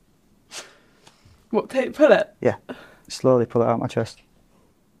 What? Pull it. Yeah. Slowly pull it out of my chest.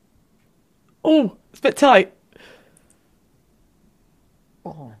 Oh, it's a bit tight.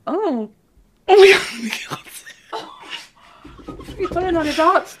 Oh. Oh my god. You're pulling on a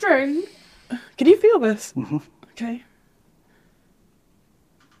dart string. Can you feel this? Mm-hmm. Okay.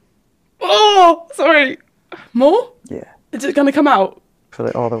 Oh, sorry. More? Yeah. Is it going to come out? Pull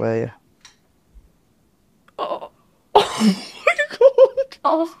it all the way, yeah. Oh. Oh my god.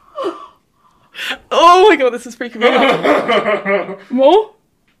 Oh. Oh my god, this is freaking me out. More?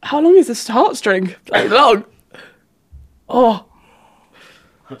 How long is this dart string? Like long? Oh.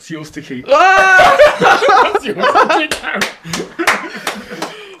 That's yours to keep. Ah! That's yours to keep out.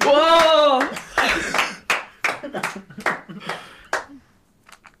 Whoa.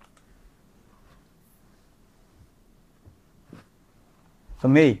 For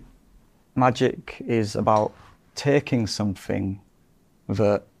me, magic is about taking something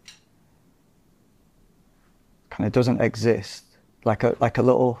that kind of doesn't exist, like a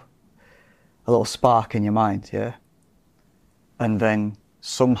little spark in your mind, yeah, and then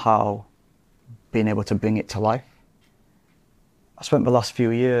somehow being able to bring it to life. I spent the last few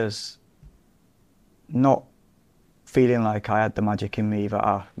years not feeling like I had the magic in me that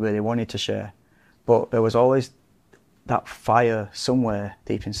I really wanted to share, but there was always that fire somewhere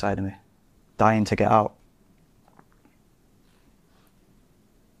deep inside of me, dying to get out.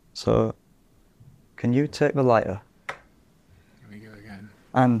 So, can you take the lighter? Here we go again.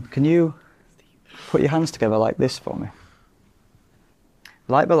 And can you put your hands together like this for me?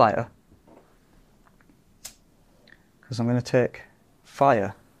 Light the lighter. Because I'm going to take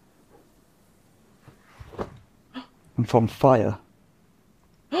fire. And from fire,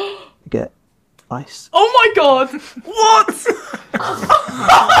 you get ice. Oh my god! What?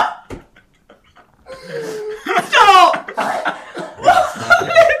 Stop!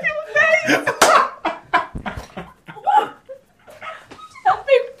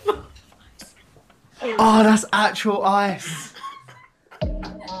 Oh, that's actual ice.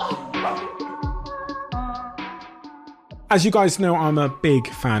 As you guys know, I'm a big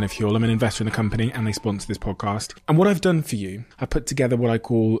fan of Huel. I'm an investor in the company and they sponsor this podcast. And what I've done for you, I put together what I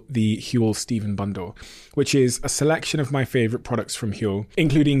call the Huel Steven Bundle, which is a selection of my favorite products from Huel,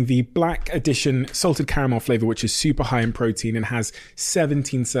 including the Black Edition salted caramel flavor, which is super high in protein and has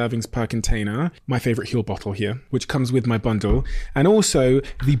 17 servings per container. My favorite Huel bottle here, which comes with my bundle. And also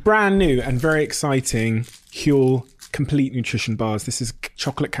the brand new and very exciting Huel Complete Nutrition bars. This is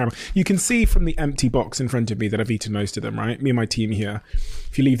chocolate caramel. You can see from the empty box in front of me that I've eaten most of them, right? Me and my team here.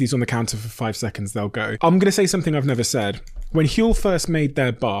 If you leave these on the counter for 5 seconds, they'll go. I'm going to say something I've never said. When Huel first made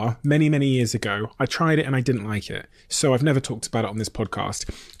their bar many, many years ago, I tried it and I didn't like it. So I've never talked about it on this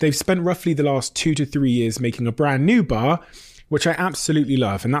podcast. They've spent roughly the last 2 to 3 years making a brand new bar, which I absolutely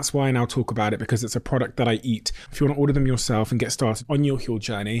love. And that's why I now talk about it, because it's a product that I eat. If you want to order them yourself and get started on your Huel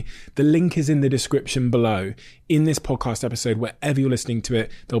journey, the link is in the description below. In this podcast episode, wherever you're listening to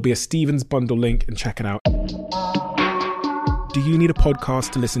it, there'll be a Steven's Bundle link and check it out. Do you need a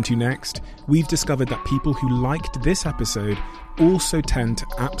podcast to listen to next? We've discovered that people who liked this episode also tend to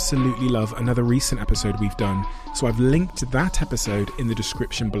absolutely love another recent episode we've done. So I've linked that episode in the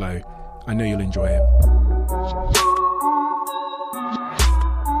description below. I know you'll enjoy it.